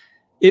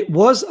 It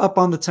was up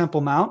on the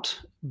Temple Mount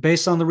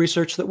based on the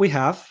research that we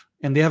have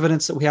and the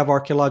evidence that we have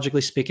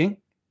archaeologically speaking.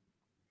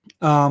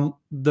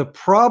 The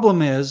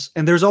problem is,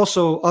 and there's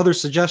also other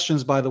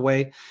suggestions, by the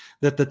way,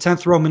 that the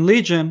 10th Roman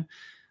Legion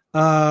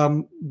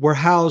were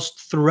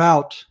housed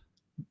throughout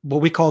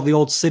what we call the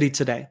Old City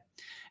today.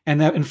 And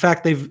that, in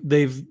fact,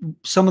 they've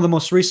some of the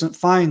most recent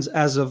finds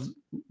as of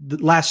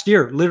last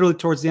year, literally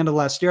towards the end of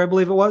last year, I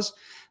believe it was,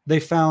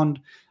 they found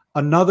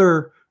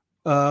another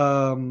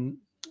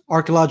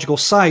archaeological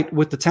site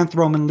with the 10th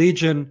Roman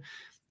Legion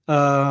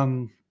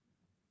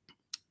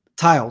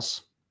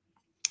tiles,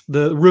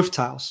 the roof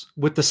tiles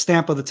with the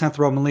stamp of the 10th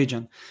Roman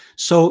Legion.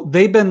 So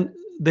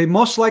they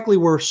most likely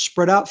were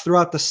spread out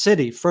throughout the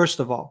city, first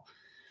of all,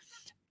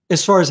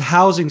 as far as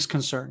housing is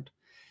concerned.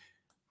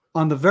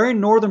 On the very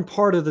northern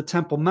part of the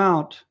Temple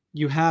Mount,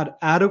 you had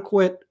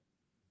adequately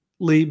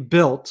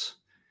built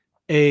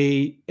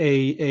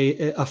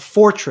a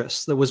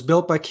fortress that was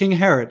built by King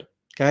Herod,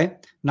 okay,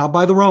 not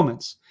by the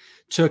Romans,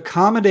 to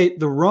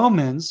accommodate the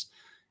Romans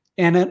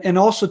and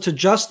also to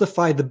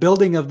justify the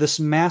building of this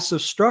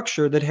massive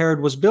structure that Herod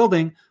was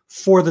building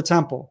for the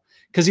temple,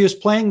 because he was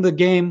playing the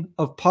game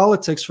of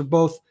politics for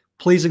both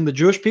pleasing the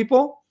Jewish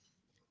people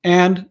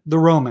and the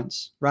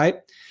Romans,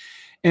 right?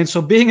 And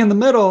so being in the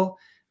middle,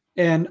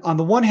 and on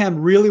the one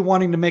hand, really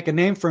wanting to make a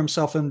name for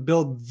himself and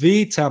build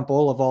the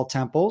temple of all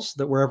temples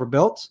that were ever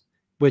built,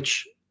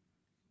 which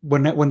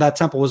when that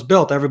temple was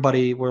built,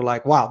 everybody were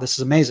like, wow, this is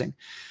amazing.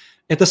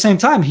 At the same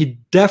time, he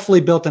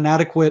definitely built an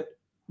adequate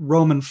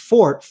Roman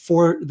fort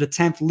for the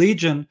 10th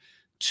Legion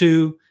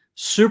to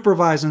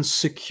supervise and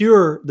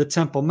secure the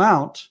Temple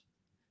Mount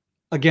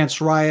against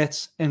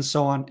riots and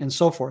so on and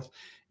so forth.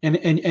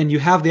 And you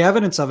have the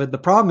evidence of it. The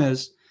problem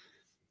is,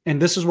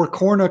 and this is where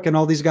Cornuck and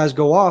all these guys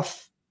go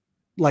off,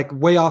 like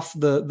way off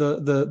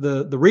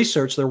the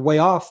research. They're way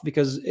off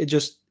because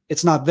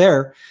it's not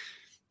there.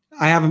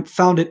 I haven't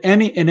found it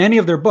in any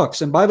of their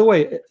books. And by the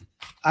way,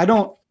 I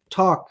don't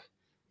talk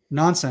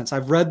nonsense.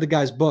 I've read the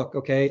guy's book.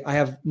 Okay. I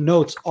have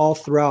notes all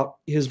throughout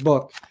his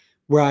book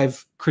where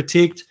I've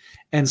critiqued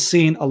and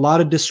seen a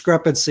lot of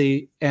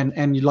discrepancy,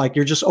 and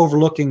you're just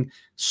overlooking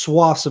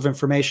swaths of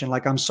information.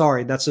 Like, I'm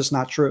sorry, that's just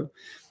not true.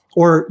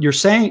 Or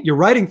you're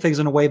writing things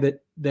in a way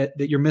that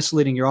you're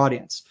misleading your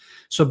audience.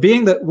 So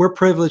being that we're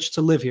privileged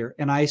to live here,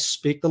 and I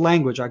speak the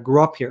language, I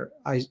grew up here.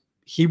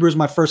 Hebrew is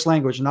my first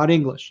language, not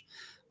English,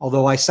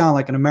 although I sound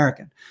like an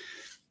American.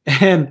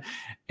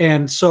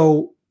 And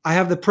so I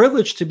have the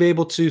privilege to be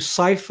able to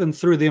siphon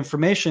through the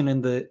information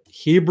in the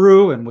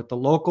Hebrew and with the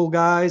local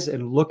guys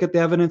and look at the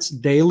evidence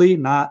daily,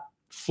 not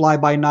fly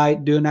by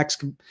night, do an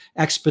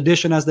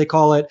expedition, as they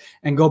call it,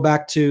 and go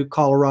back to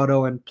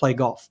Colorado and play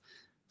golf.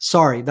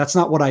 Sorry, that's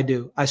not what I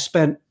do. I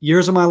spent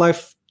years of my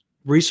life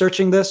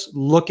researching this,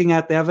 looking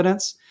at the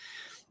evidence,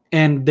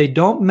 and they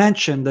don't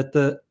mention that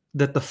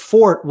the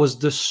fort was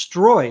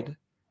destroyed.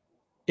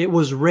 It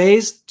was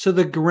razed to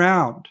the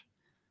ground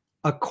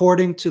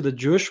according to the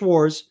Jewish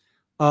wars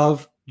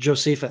of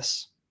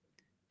Josephus.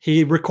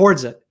 He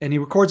records it, and he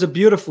records it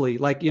beautifully.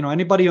 Like,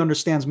 anybody who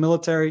understands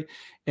military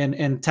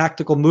and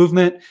tactical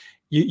movement,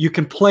 you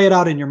can play it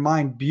out in your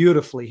mind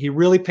beautifully. He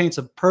really paints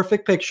a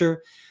perfect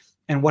picture.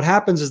 And what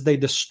happens is they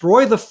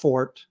destroy the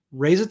fort,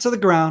 raise it to the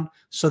ground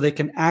so they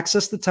can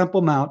access the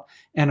Temple Mount.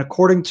 And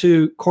according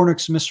to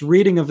Cornick's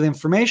misreading of the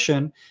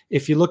information,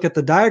 if you look at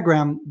the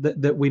diagram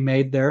that we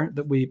made there,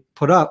 that we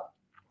put up,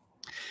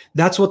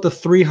 that's what the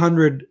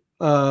 300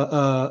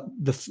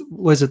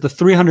 the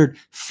 300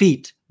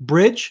 feet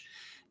bridge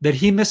that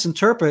he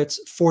misinterprets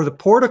for the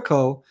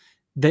portico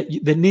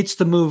that needs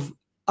to move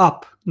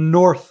up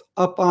north,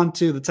 up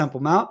onto the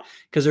Temple Mount,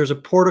 because there's a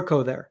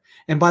portico there.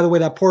 And by the way,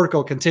 that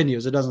portico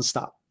continues. It doesn't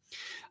stop.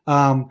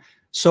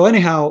 So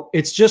anyhow,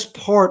 it's just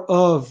part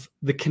of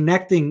the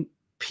connecting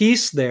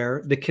piece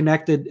there that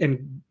connected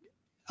and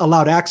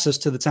allowed access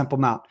to the Temple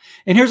Mount.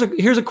 And here's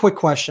a quick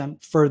question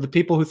for the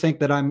people who think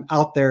that I'm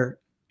out there,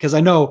 because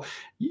I know,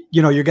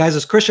 your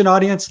guys' Christian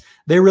audience,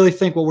 they really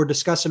think what we're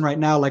discussing right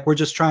now, like we're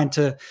just trying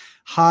to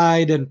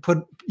hide and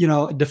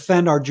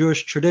defend our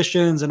Jewish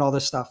traditions and all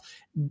this stuff.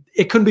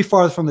 It couldn't be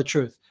farther from the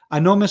truth. I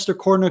know Mr.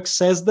 Cornick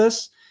says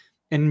this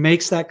and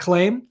makes that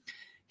claim.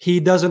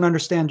 He doesn't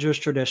understand Jewish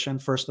tradition,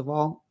 first of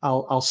all.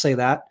 I'll say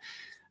that.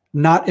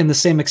 Not in the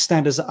same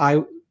extent as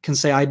I can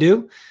say I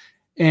do.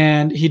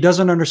 And he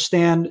doesn't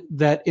understand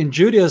that in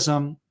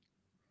Judaism,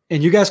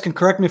 and you guys can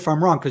correct me if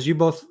I'm wrong, because you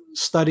both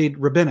studied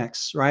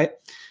rabbinics, right?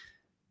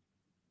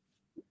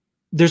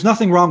 There's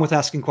nothing wrong with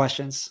asking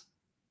questions.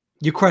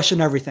 You question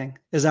everything.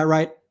 Is that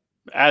right?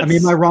 Am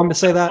I wrong to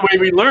say that? The way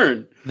we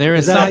learn. There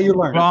is something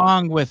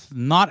wrong with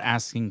not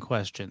asking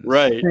questions.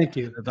 Right. Thank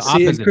you.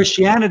 See, in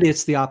Christianity,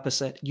 it's the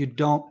opposite. You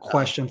don't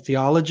question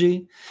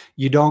theology.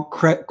 You don't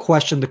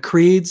question the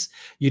creeds.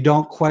 You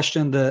don't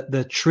question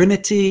the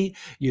Trinity.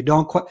 You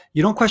don't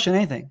question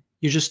anything.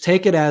 You just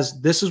take it as,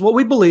 this is what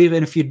we believe,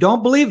 and if you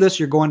don't believe this,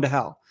 you're going to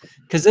hell.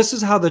 Because this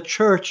is how the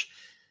church,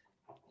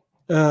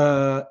 in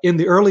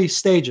the early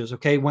stages,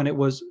 okay, when it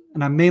was,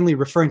 and I'm mainly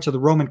referring to the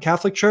Roman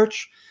Catholic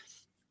Church,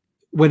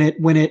 when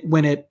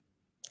it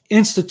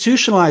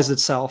institutionalized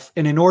itself,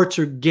 and in order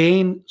to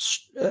gain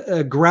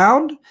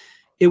ground,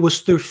 it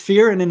was through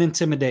fear and an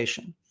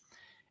intimidation.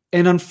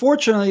 And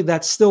unfortunately,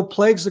 that still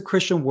plagues the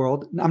Christian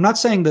world. I'm not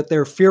saying that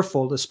they're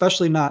fearful,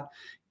 especially not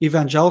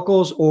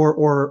evangelicals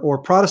or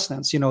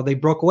Protestants. They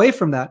broke away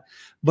from that,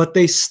 but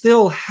they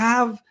still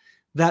have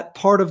that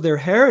part of their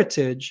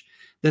heritage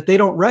that they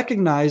don't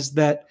recognize,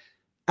 that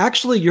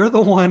actually you're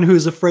the one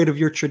who's afraid of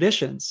your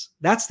traditions.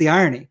 That's the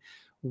irony.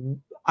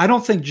 I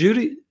don't think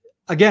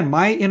again,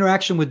 my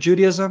interaction with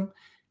Judaism,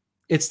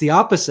 it's the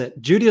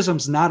opposite.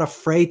 Judaism's not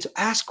afraid to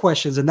ask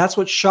questions. And that's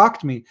what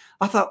shocked me.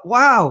 I thought,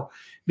 wow,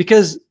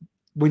 because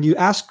when you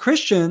ask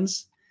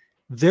Christians,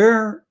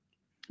 their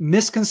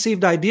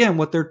misconceived idea and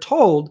what they're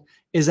told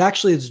is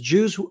actually it's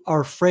Jews who are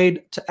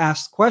afraid to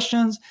ask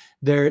questions.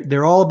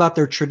 They're all about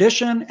their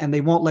tradition and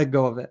they won't let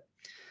go of it.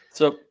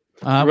 So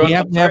we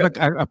have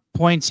a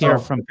point here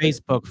from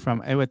Facebook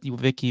from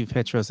Vicky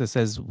Petros that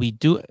says we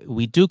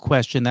do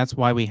question. That's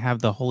why we have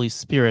the Holy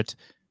Spirit.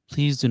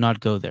 Please do not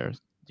go there.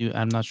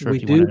 I'm not sure. We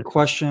do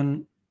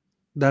question.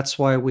 That's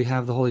why we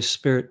have the Holy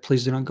Spirit.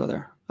 Please do not go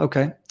there.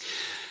 Okay.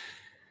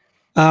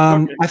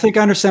 I think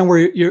I understand where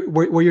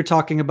you're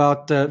talking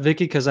about,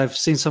 Vicky, because I've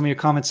seen some of your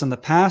comments in the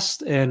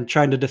past and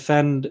trying to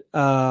defend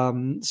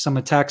some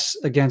attacks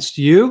against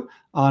you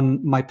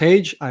on my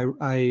page.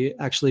 I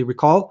actually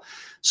recall.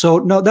 So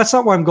no, that's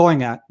not what I'm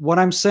going at. What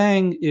I'm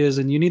saying is,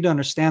 and you need to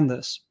understand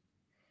this,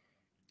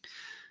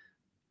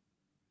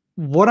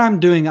 what I'm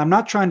doing, I'm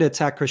not trying to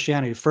attack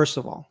Christianity, first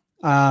of all.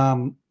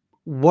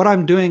 What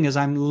I'm doing is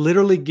I'm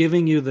literally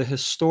giving you the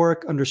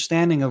historic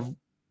understanding of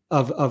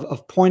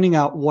pointing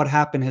out what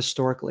happened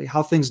historically,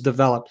 how things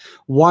developed,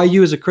 why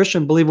you as a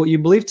Christian believe what you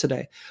believe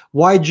today,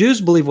 why Jews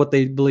believe what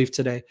they believe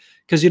today.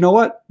 Because you know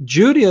what?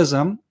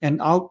 Judaism,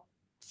 and I'll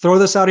throw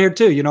this out here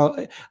too.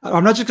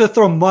 I'm not just going to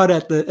throw mud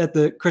at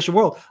the Christian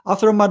world. I'll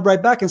throw mud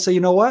right back and say, you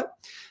know what?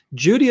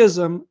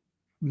 Judaism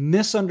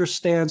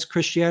misunderstands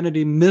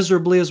Christianity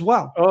miserably as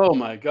well. Oh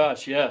my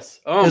gosh,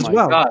 yes. Oh as my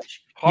well.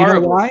 gosh.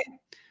 Horrible. Horrible.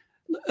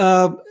 You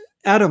know why?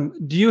 Adam,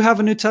 do you have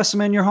a New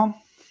Testament in your home?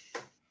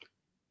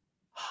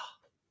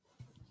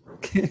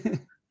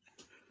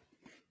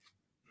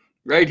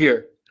 Right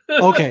here.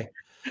 Okay.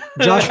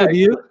 Joshua, do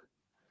you?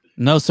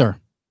 No, sir.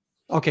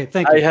 Okay,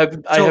 thank you.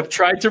 I have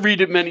tried to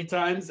read it many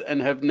times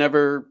and have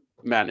never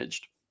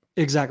managed.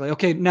 Exactly.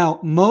 Okay, now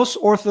most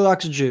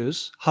Orthodox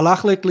Jews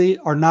halachically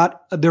are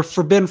not, they're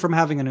forbidden from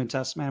having a New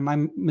Testament. Am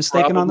I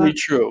mistaken on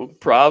that?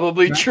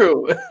 Probably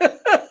true.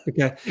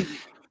 Okay.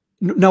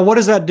 Now, what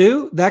does that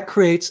do? That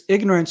creates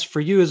ignorance for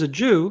you as a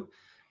Jew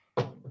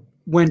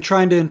when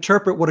trying to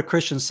interpret what a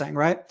Christian's saying,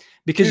 right?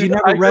 Because Dude, you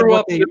never read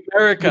what they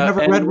wrote.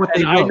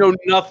 I know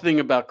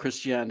nothing about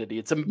Christianity.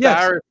 It's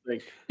embarrassing.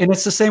 Yes. And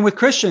it's the same with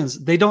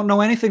Christians. They don't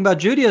know anything about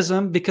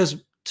Judaism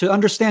because to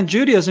understand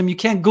Judaism, you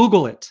can't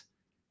Google it.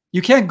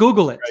 You can't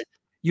Google it. Right.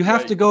 You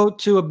have to go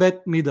to a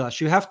Bet Midrash.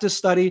 You have to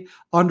study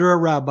under a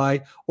rabbi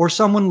or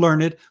someone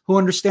learned who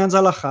understands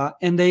halacha,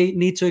 and they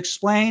need to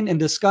explain and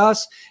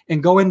discuss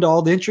and go into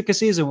all the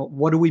intricacies and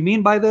what do we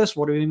mean by this?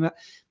 What do we mean by...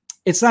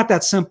 It's not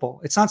that simple.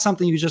 It's not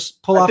something you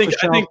just pull off the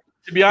shelf.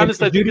 To be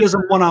honest,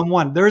 Judaism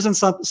one-on-one. There isn't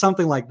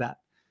something like that.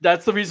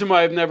 That's the reason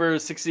why I've never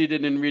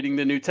succeeded in reading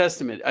the New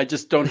Testament. I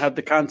just don't have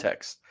the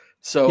context.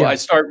 So I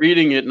start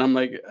reading it and I'm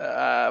like,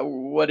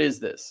 what is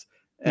this?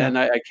 And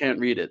I can't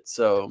read it.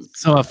 So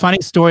a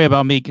funny story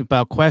about me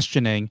about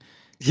questioning.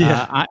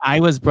 Yeah, I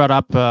was brought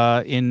up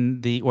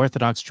in the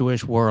Orthodox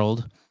Jewish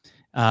world,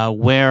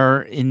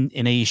 where in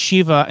a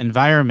yeshiva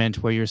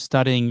environment where you're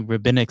studying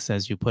rabbinics,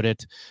 as you put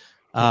it,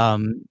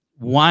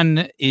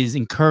 one is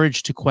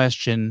encouraged to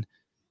question,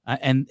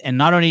 and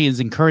not only is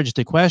encouraged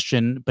to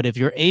question, but if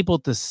you're able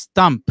to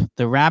stump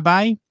the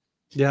rabbi,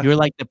 you're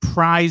like the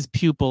prize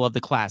pupil of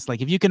the class.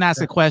 Like if you can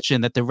ask a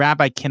question that the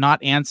rabbi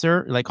cannot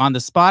answer, like on the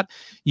spot,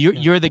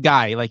 you're the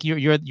guy. Like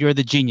you're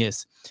the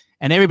genius,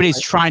 and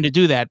everybody's trying to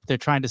do that. They're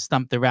trying to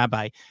stump the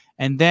rabbi.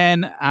 And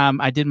then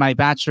I did my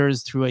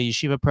bachelor's through a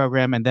yeshiva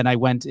program, and then I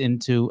went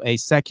into a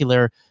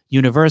secular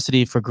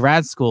university for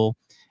grad school.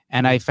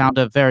 And I found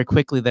out very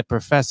quickly that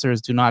professors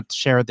do not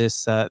share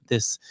this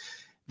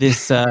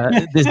this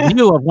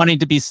view of wanting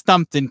to be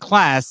stumped in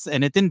class.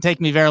 And it didn't take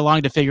me very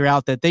long to figure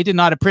out that they did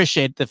not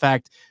appreciate the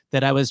fact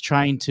that I was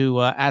trying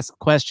to ask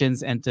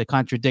questions and to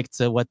contradict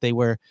what they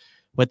were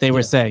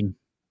saying.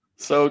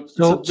 So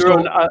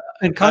Doron,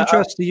 in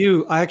contrast to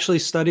you, I actually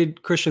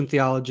studied Christian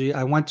theology.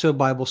 I went to a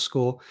Bible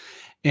school,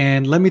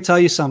 and let me tell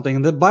you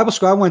something. The Bible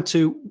school I went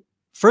to,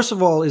 first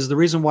of all, is the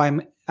reason why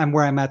I'm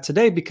where I'm at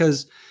today,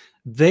 because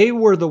they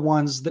were the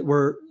ones that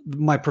were,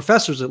 my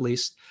professors at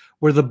least,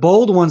 were the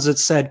bold ones that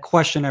said,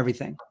 question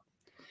everything.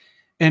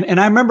 And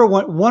I remember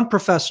one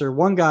professor,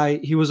 one guy,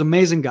 he was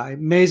amazing guy,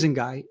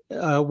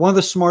 one of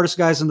the smartest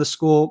guys in the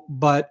school,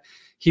 but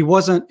he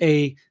wasn't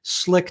a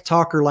slick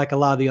talker like a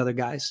lot of the other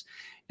guys.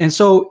 And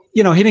so,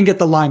 he didn't get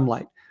the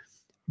limelight.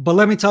 But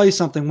let me tell you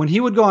something, when he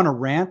would go on a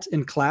rant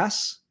in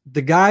class,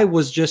 the guy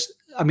was just,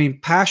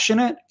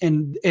 passionate,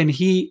 and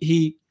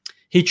he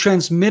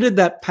transmitted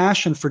that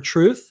passion for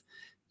truth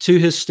to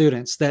his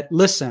students, that,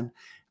 listen,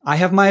 I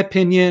have my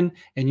opinion,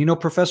 and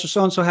Professor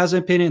so-and-so has an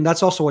opinion. And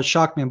that's also what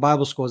shocked me in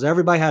Bible school, is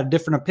everybody had a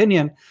different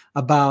opinion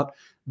about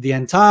the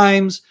end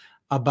times,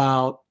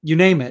 about you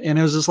name it. And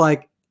it was just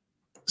like,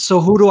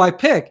 so who do I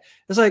pick?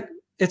 It's like,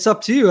 it's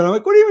up to you. And I'm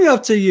like, what do you mean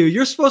up to you?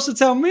 You're supposed to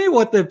tell me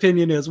what the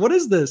opinion is. What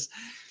is this?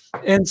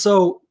 And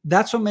so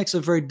that's what makes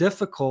it very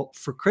difficult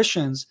for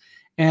Christians.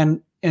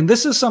 And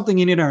this is something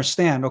you need to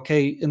understand,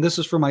 okay? And this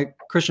is for my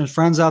Christian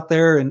friends out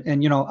there. And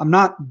I'm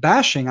not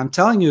bashing. I'm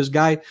telling you, as a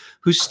guy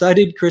who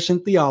studied Christian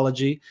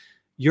theology,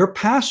 your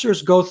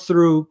pastors go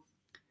through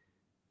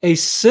a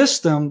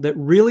system that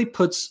really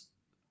puts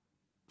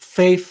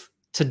faith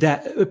to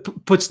death,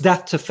 puts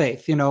death to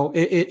faith.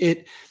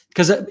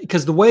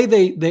 Because the way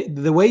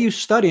the way you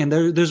study, and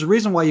there's a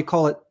reason why you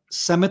call it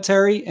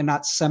cemetery and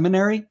not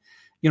seminary.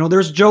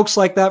 There's jokes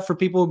like that for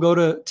people who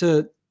go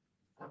to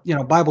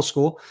Bible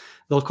school.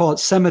 They'll call it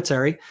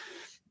cemetery.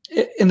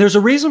 And there's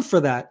a reason for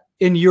that.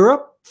 In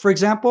Europe, for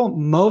example,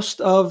 most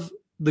of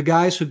the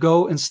guys who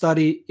go and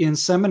study in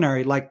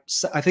seminary, like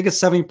I think it's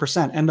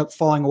 70%, end up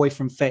falling away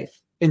from faith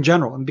in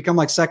general and become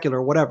like secular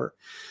or whatever.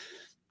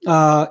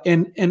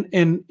 And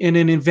in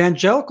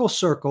evangelical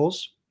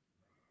circles,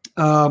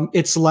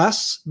 it's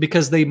less,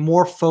 because they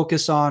more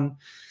focus on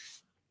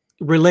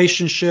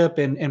relationship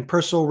and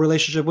personal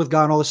relationship with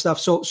God and all this stuff.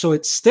 So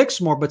it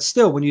sticks more, but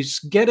still, when you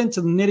get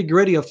into the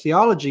nitty-gritty of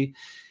theology,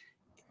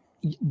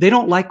 they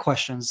don't like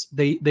questions.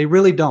 They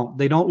really don't.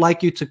 They don't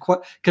like you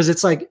to because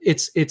it's like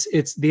it's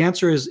the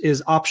answer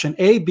is option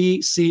A,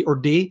 B, C, or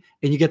D,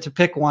 and you get to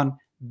pick one.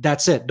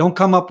 That's it. Don't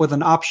come up with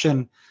an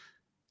option,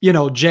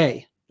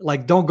 J.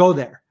 Like, don't go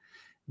there.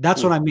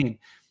 That's what I mean.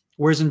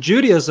 Whereas in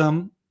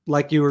Judaism,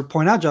 like you were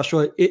pointing out,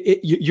 Joshua,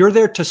 you're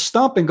there to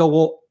stump and go,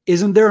 well,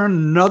 isn't there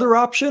another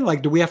option?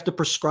 Like, do we have to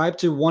prescribe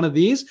to one of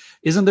these?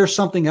 Isn't there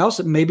something else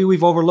that maybe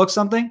we've overlooked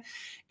something?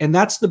 And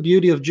that's the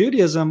beauty of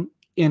Judaism.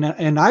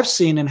 And I've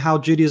seen in how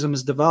Judaism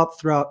is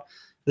developed throughout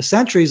the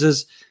centuries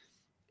is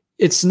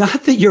it's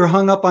not that you're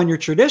hung up on your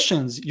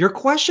traditions. You're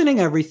questioning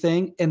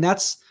everything. And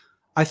that's,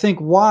 I think,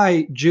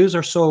 why Jews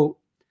are so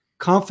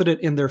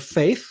confident in their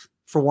faith,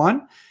 for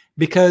one,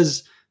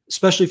 because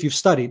especially if you've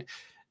studied,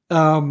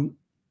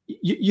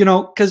 you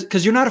know,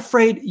 because you're not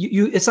afraid.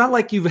 It's not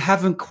like you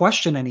haven't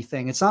questioned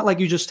anything. It's not like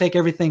you just take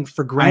everything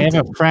for granted. I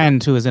have a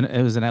friend who is an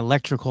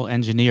electrical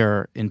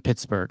engineer in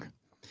Pittsburgh.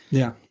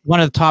 Yeah, one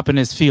of the top in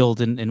his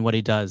field in what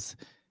he does,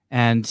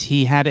 and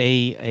he had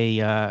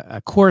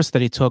a course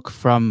that he took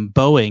from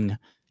Boeing.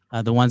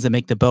 The ones that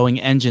make the Boeing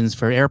engines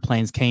for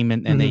airplanes came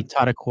in, and they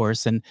taught a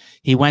course, and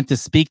he went to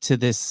speak to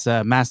this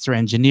master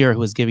engineer who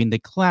was giving the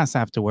class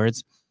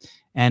afterwards,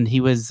 and he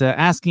was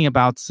asking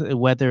about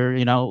whether,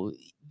 you know,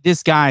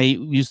 this guy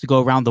used to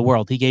go around the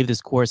world. He gave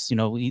this course, you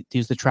know, he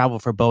used to travel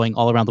for Boeing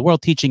all around the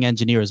world, teaching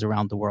engineers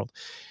around the world.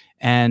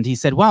 And he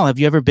said, well, have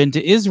you ever been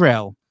to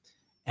Israel?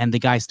 And the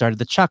guy started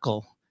to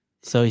chuckle.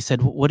 So he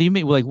said, what do you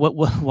mean? Like,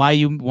 why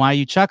are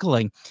you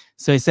chuckling?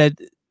 So he said,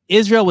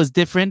 Israel was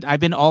different.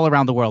 I've been all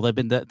around the world. I've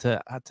been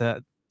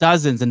to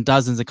dozens and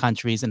dozens of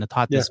countries and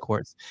taught this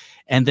course.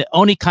 And the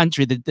only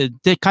country,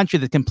 the country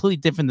that's completely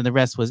different than the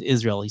rest was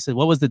Israel. He said,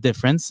 what was the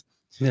difference?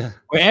 Yeah.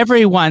 Wherever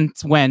everyone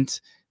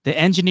went, the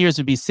engineers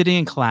would be sitting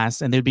in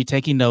class and they'd be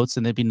taking notes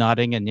and they'd be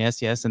nodding and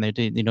yes, yes. And they'd,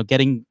 you know,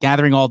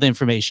 gathering all the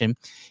information.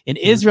 In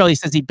Israel, he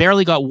says he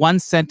barely got one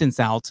sentence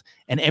out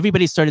and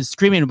everybody started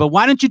screaming, but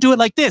why don't you do it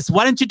like this?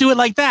 Why don't you do it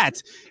like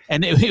that?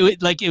 And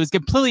it was a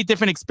completely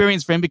different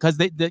experience for him because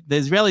the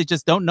Israelis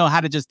just don't know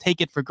how to just take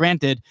it for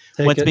granted.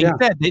 What's being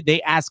said,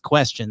 they ask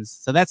questions.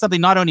 So that's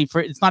something not only for,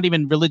 it's not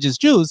even religious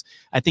Jews.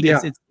 I think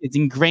it's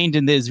ingrained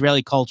in the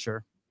Israeli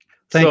culture.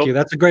 Thank you.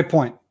 That's a great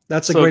point.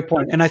 That's a great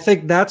point. And I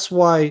think that's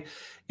why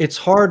it's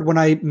hard when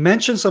I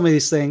mention some of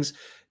these things.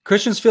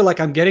 Christians feel like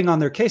I'm getting on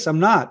their case. I'm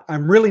not.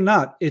 I'm really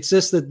not. It's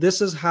just that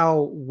this is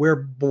how we're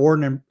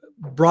born and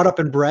brought up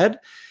and bred.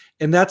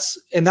 And that's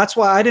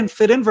why I didn't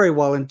fit in very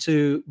well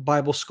into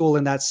Bible school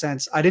in that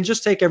sense. I didn't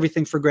just take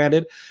everything for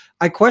granted.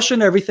 I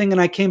questioned everything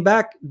and I came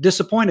back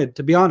disappointed,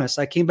 to be honest.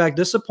 I came back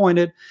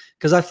disappointed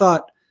because I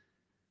thought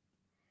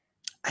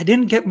I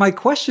didn't get my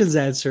questions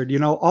answered. You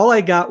know, all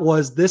I got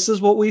was, this is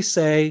what we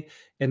say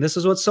and this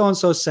is what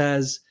so-and-so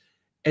says.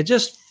 And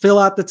just fill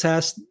out the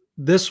test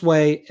this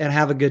way and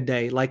have a good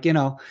day. Like, you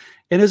know,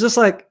 and it's just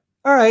like,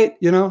 all right,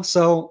 you know,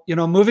 so, you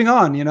know, moving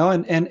on, you know,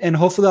 and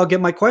hopefully I'll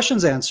get my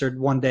questions answered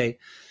one day.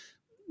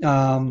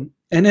 And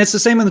it's the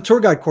same in the tour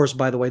guide course,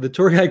 by the way. The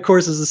tour guide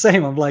course is the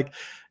same. I'm like,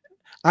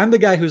 I'm the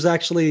guy who's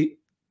actually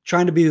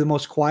trying to be the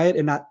most quiet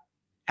and not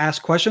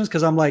ask questions.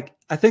 Cause I'm like,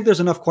 I think there's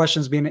enough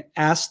questions being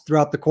asked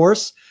throughout the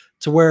course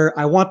to where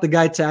I want the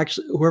guy to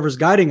actually, whoever's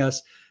guiding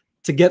us,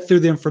 to get through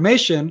the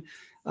information.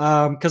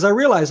 Because I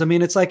realize, I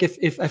mean, it's like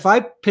if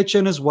I pitch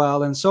in as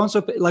well and so,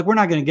 like, we're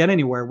not going to get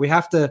anywhere. We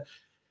have to,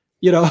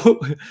 you know,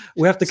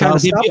 we have to kind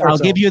of stop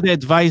ourselves. I'll give you the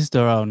advice,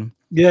 Doron.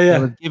 Yeah.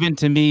 It was given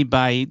to me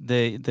by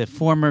the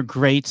former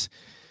great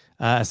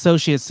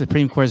Associate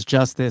Supreme Court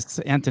Justice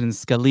Antonin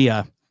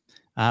Scalia.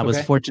 I was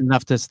fortunate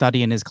enough to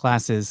study in his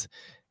classes.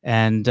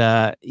 And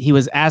he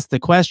was asked the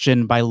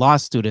question by law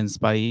students,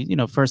 by, you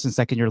know, first and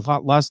second year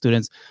law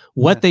students,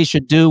 what they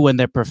should do when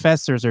their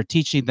professors are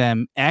teaching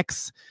them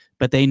X,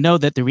 but they know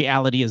that the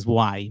reality is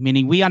Y.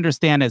 Meaning, we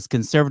understand as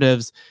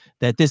conservatives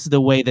that this is the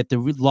way that the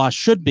law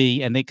should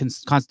be, and the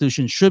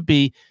Constitution should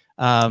be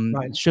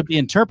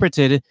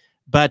interpreted.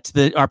 But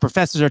our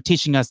professors are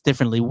teaching us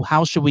differently.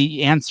 How should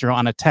we answer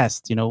on a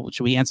test? You know,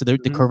 should we answer the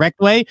correct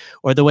way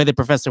or the way the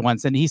professor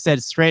wants? And he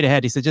said straight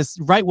ahead, he said, just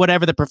write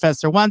whatever the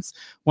professor wants.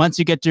 Once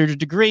you get your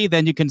degree,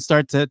 then you can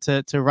start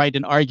to write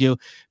and argue.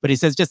 But he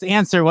says, just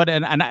answer what,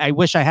 and I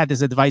wish I had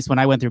this advice when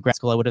I went through grad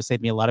school. It would have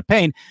saved me a lot of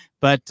pain.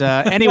 But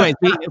anyways,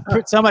 we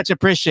so much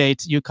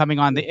appreciate you coming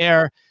on the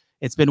air.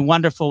 It's been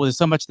wonderful. There's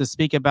so much to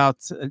speak about.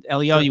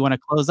 Elio, you want to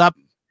close up?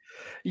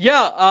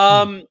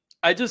 Yeah.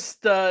 I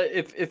just,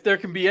 if there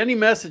can be any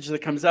message that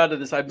comes out of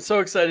this, I'm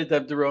so excited to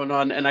have Doron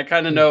on, and I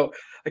kind of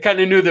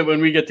knew that when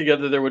we get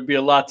together, there would be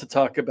a lot to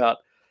talk about.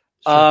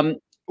 Sure.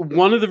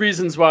 One of the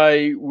reasons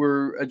why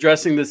we're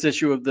addressing this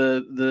issue of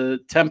the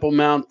Temple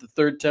Mount, the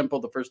third temple,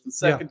 the first and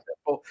second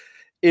temple,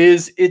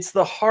 is it's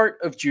the heart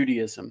of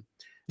Judaism.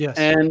 Yes.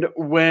 And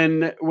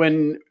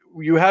when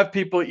you have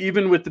people,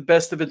 even with the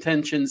best of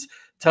intentions,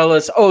 tell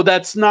us, oh,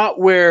 that's not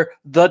where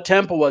the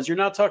temple was. You're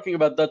not talking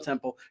about the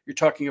temple. You're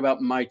talking about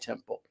my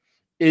temple.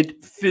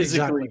 It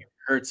physically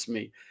hurts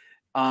me.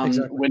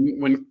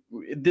 When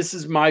this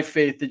is my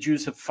faith, the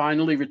Jews have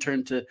finally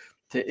returned to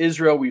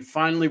Israel. We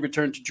finally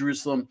returned to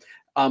Jerusalem.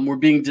 We're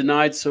being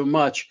denied so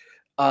much.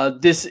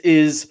 This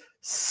is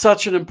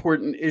such an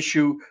important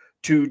issue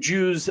to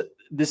Jews.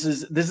 This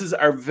is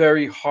our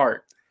very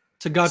heart.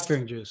 To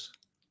God-fearing Jews.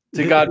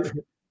 To God.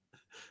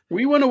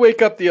 We want to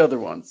wake up the other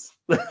ones.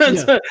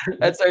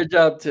 That's our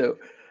job too.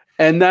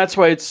 And that's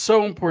why it's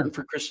so important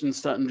for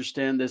Christians to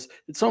understand this.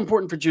 It's so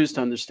important for Jews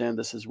to understand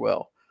this as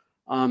well.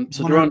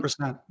 So Doron,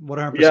 100%,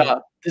 100%. yeah,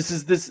 this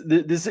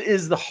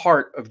is the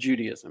heart of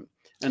Judaism,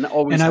 and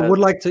always. And I has. would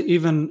like to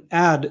even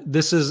add,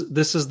 this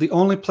is the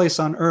only place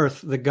on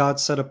earth that God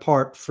set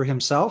apart for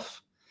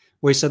Himself,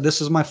 where He said,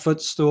 "This is my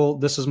footstool,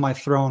 this is my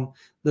throne,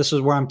 this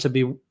is where I'm to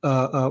be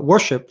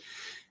worshipped."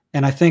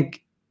 And I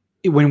think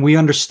when we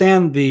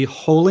understand the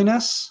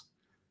holiness,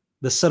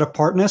 the set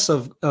apartness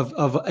of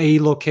a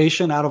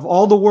location out of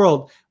all the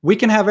world, we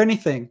can have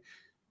anything.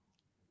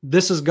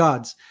 This is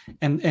God's,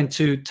 and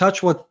to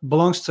touch what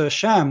belongs to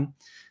Hashem,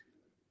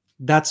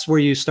 that's where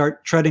you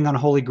start treading on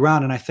holy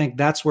ground. And I think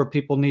that's where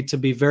people need to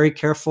be very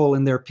careful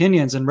in their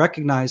opinions and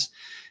recognize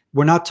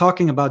we're not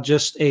talking about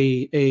just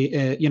a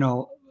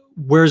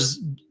where's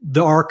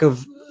the ark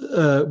of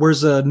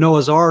where's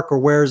Noah's Ark, or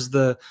where's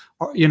the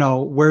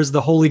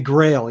Holy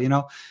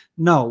Grail.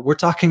 No, we're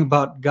talking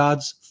about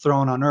God's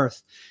throne on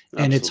earth.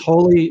 Absolutely. And it's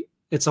holy.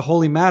 It's a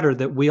holy matter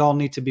that we all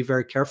need to be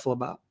very careful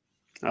about.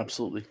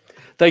 Absolutely.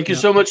 Thank you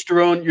so much,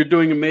 Doron. You're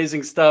doing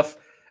amazing stuff.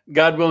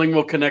 God willing,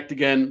 we'll connect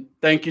again.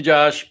 Thank you,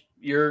 Josh.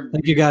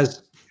 Thank you,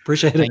 guys.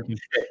 Appreciate it. Thank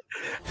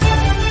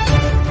you.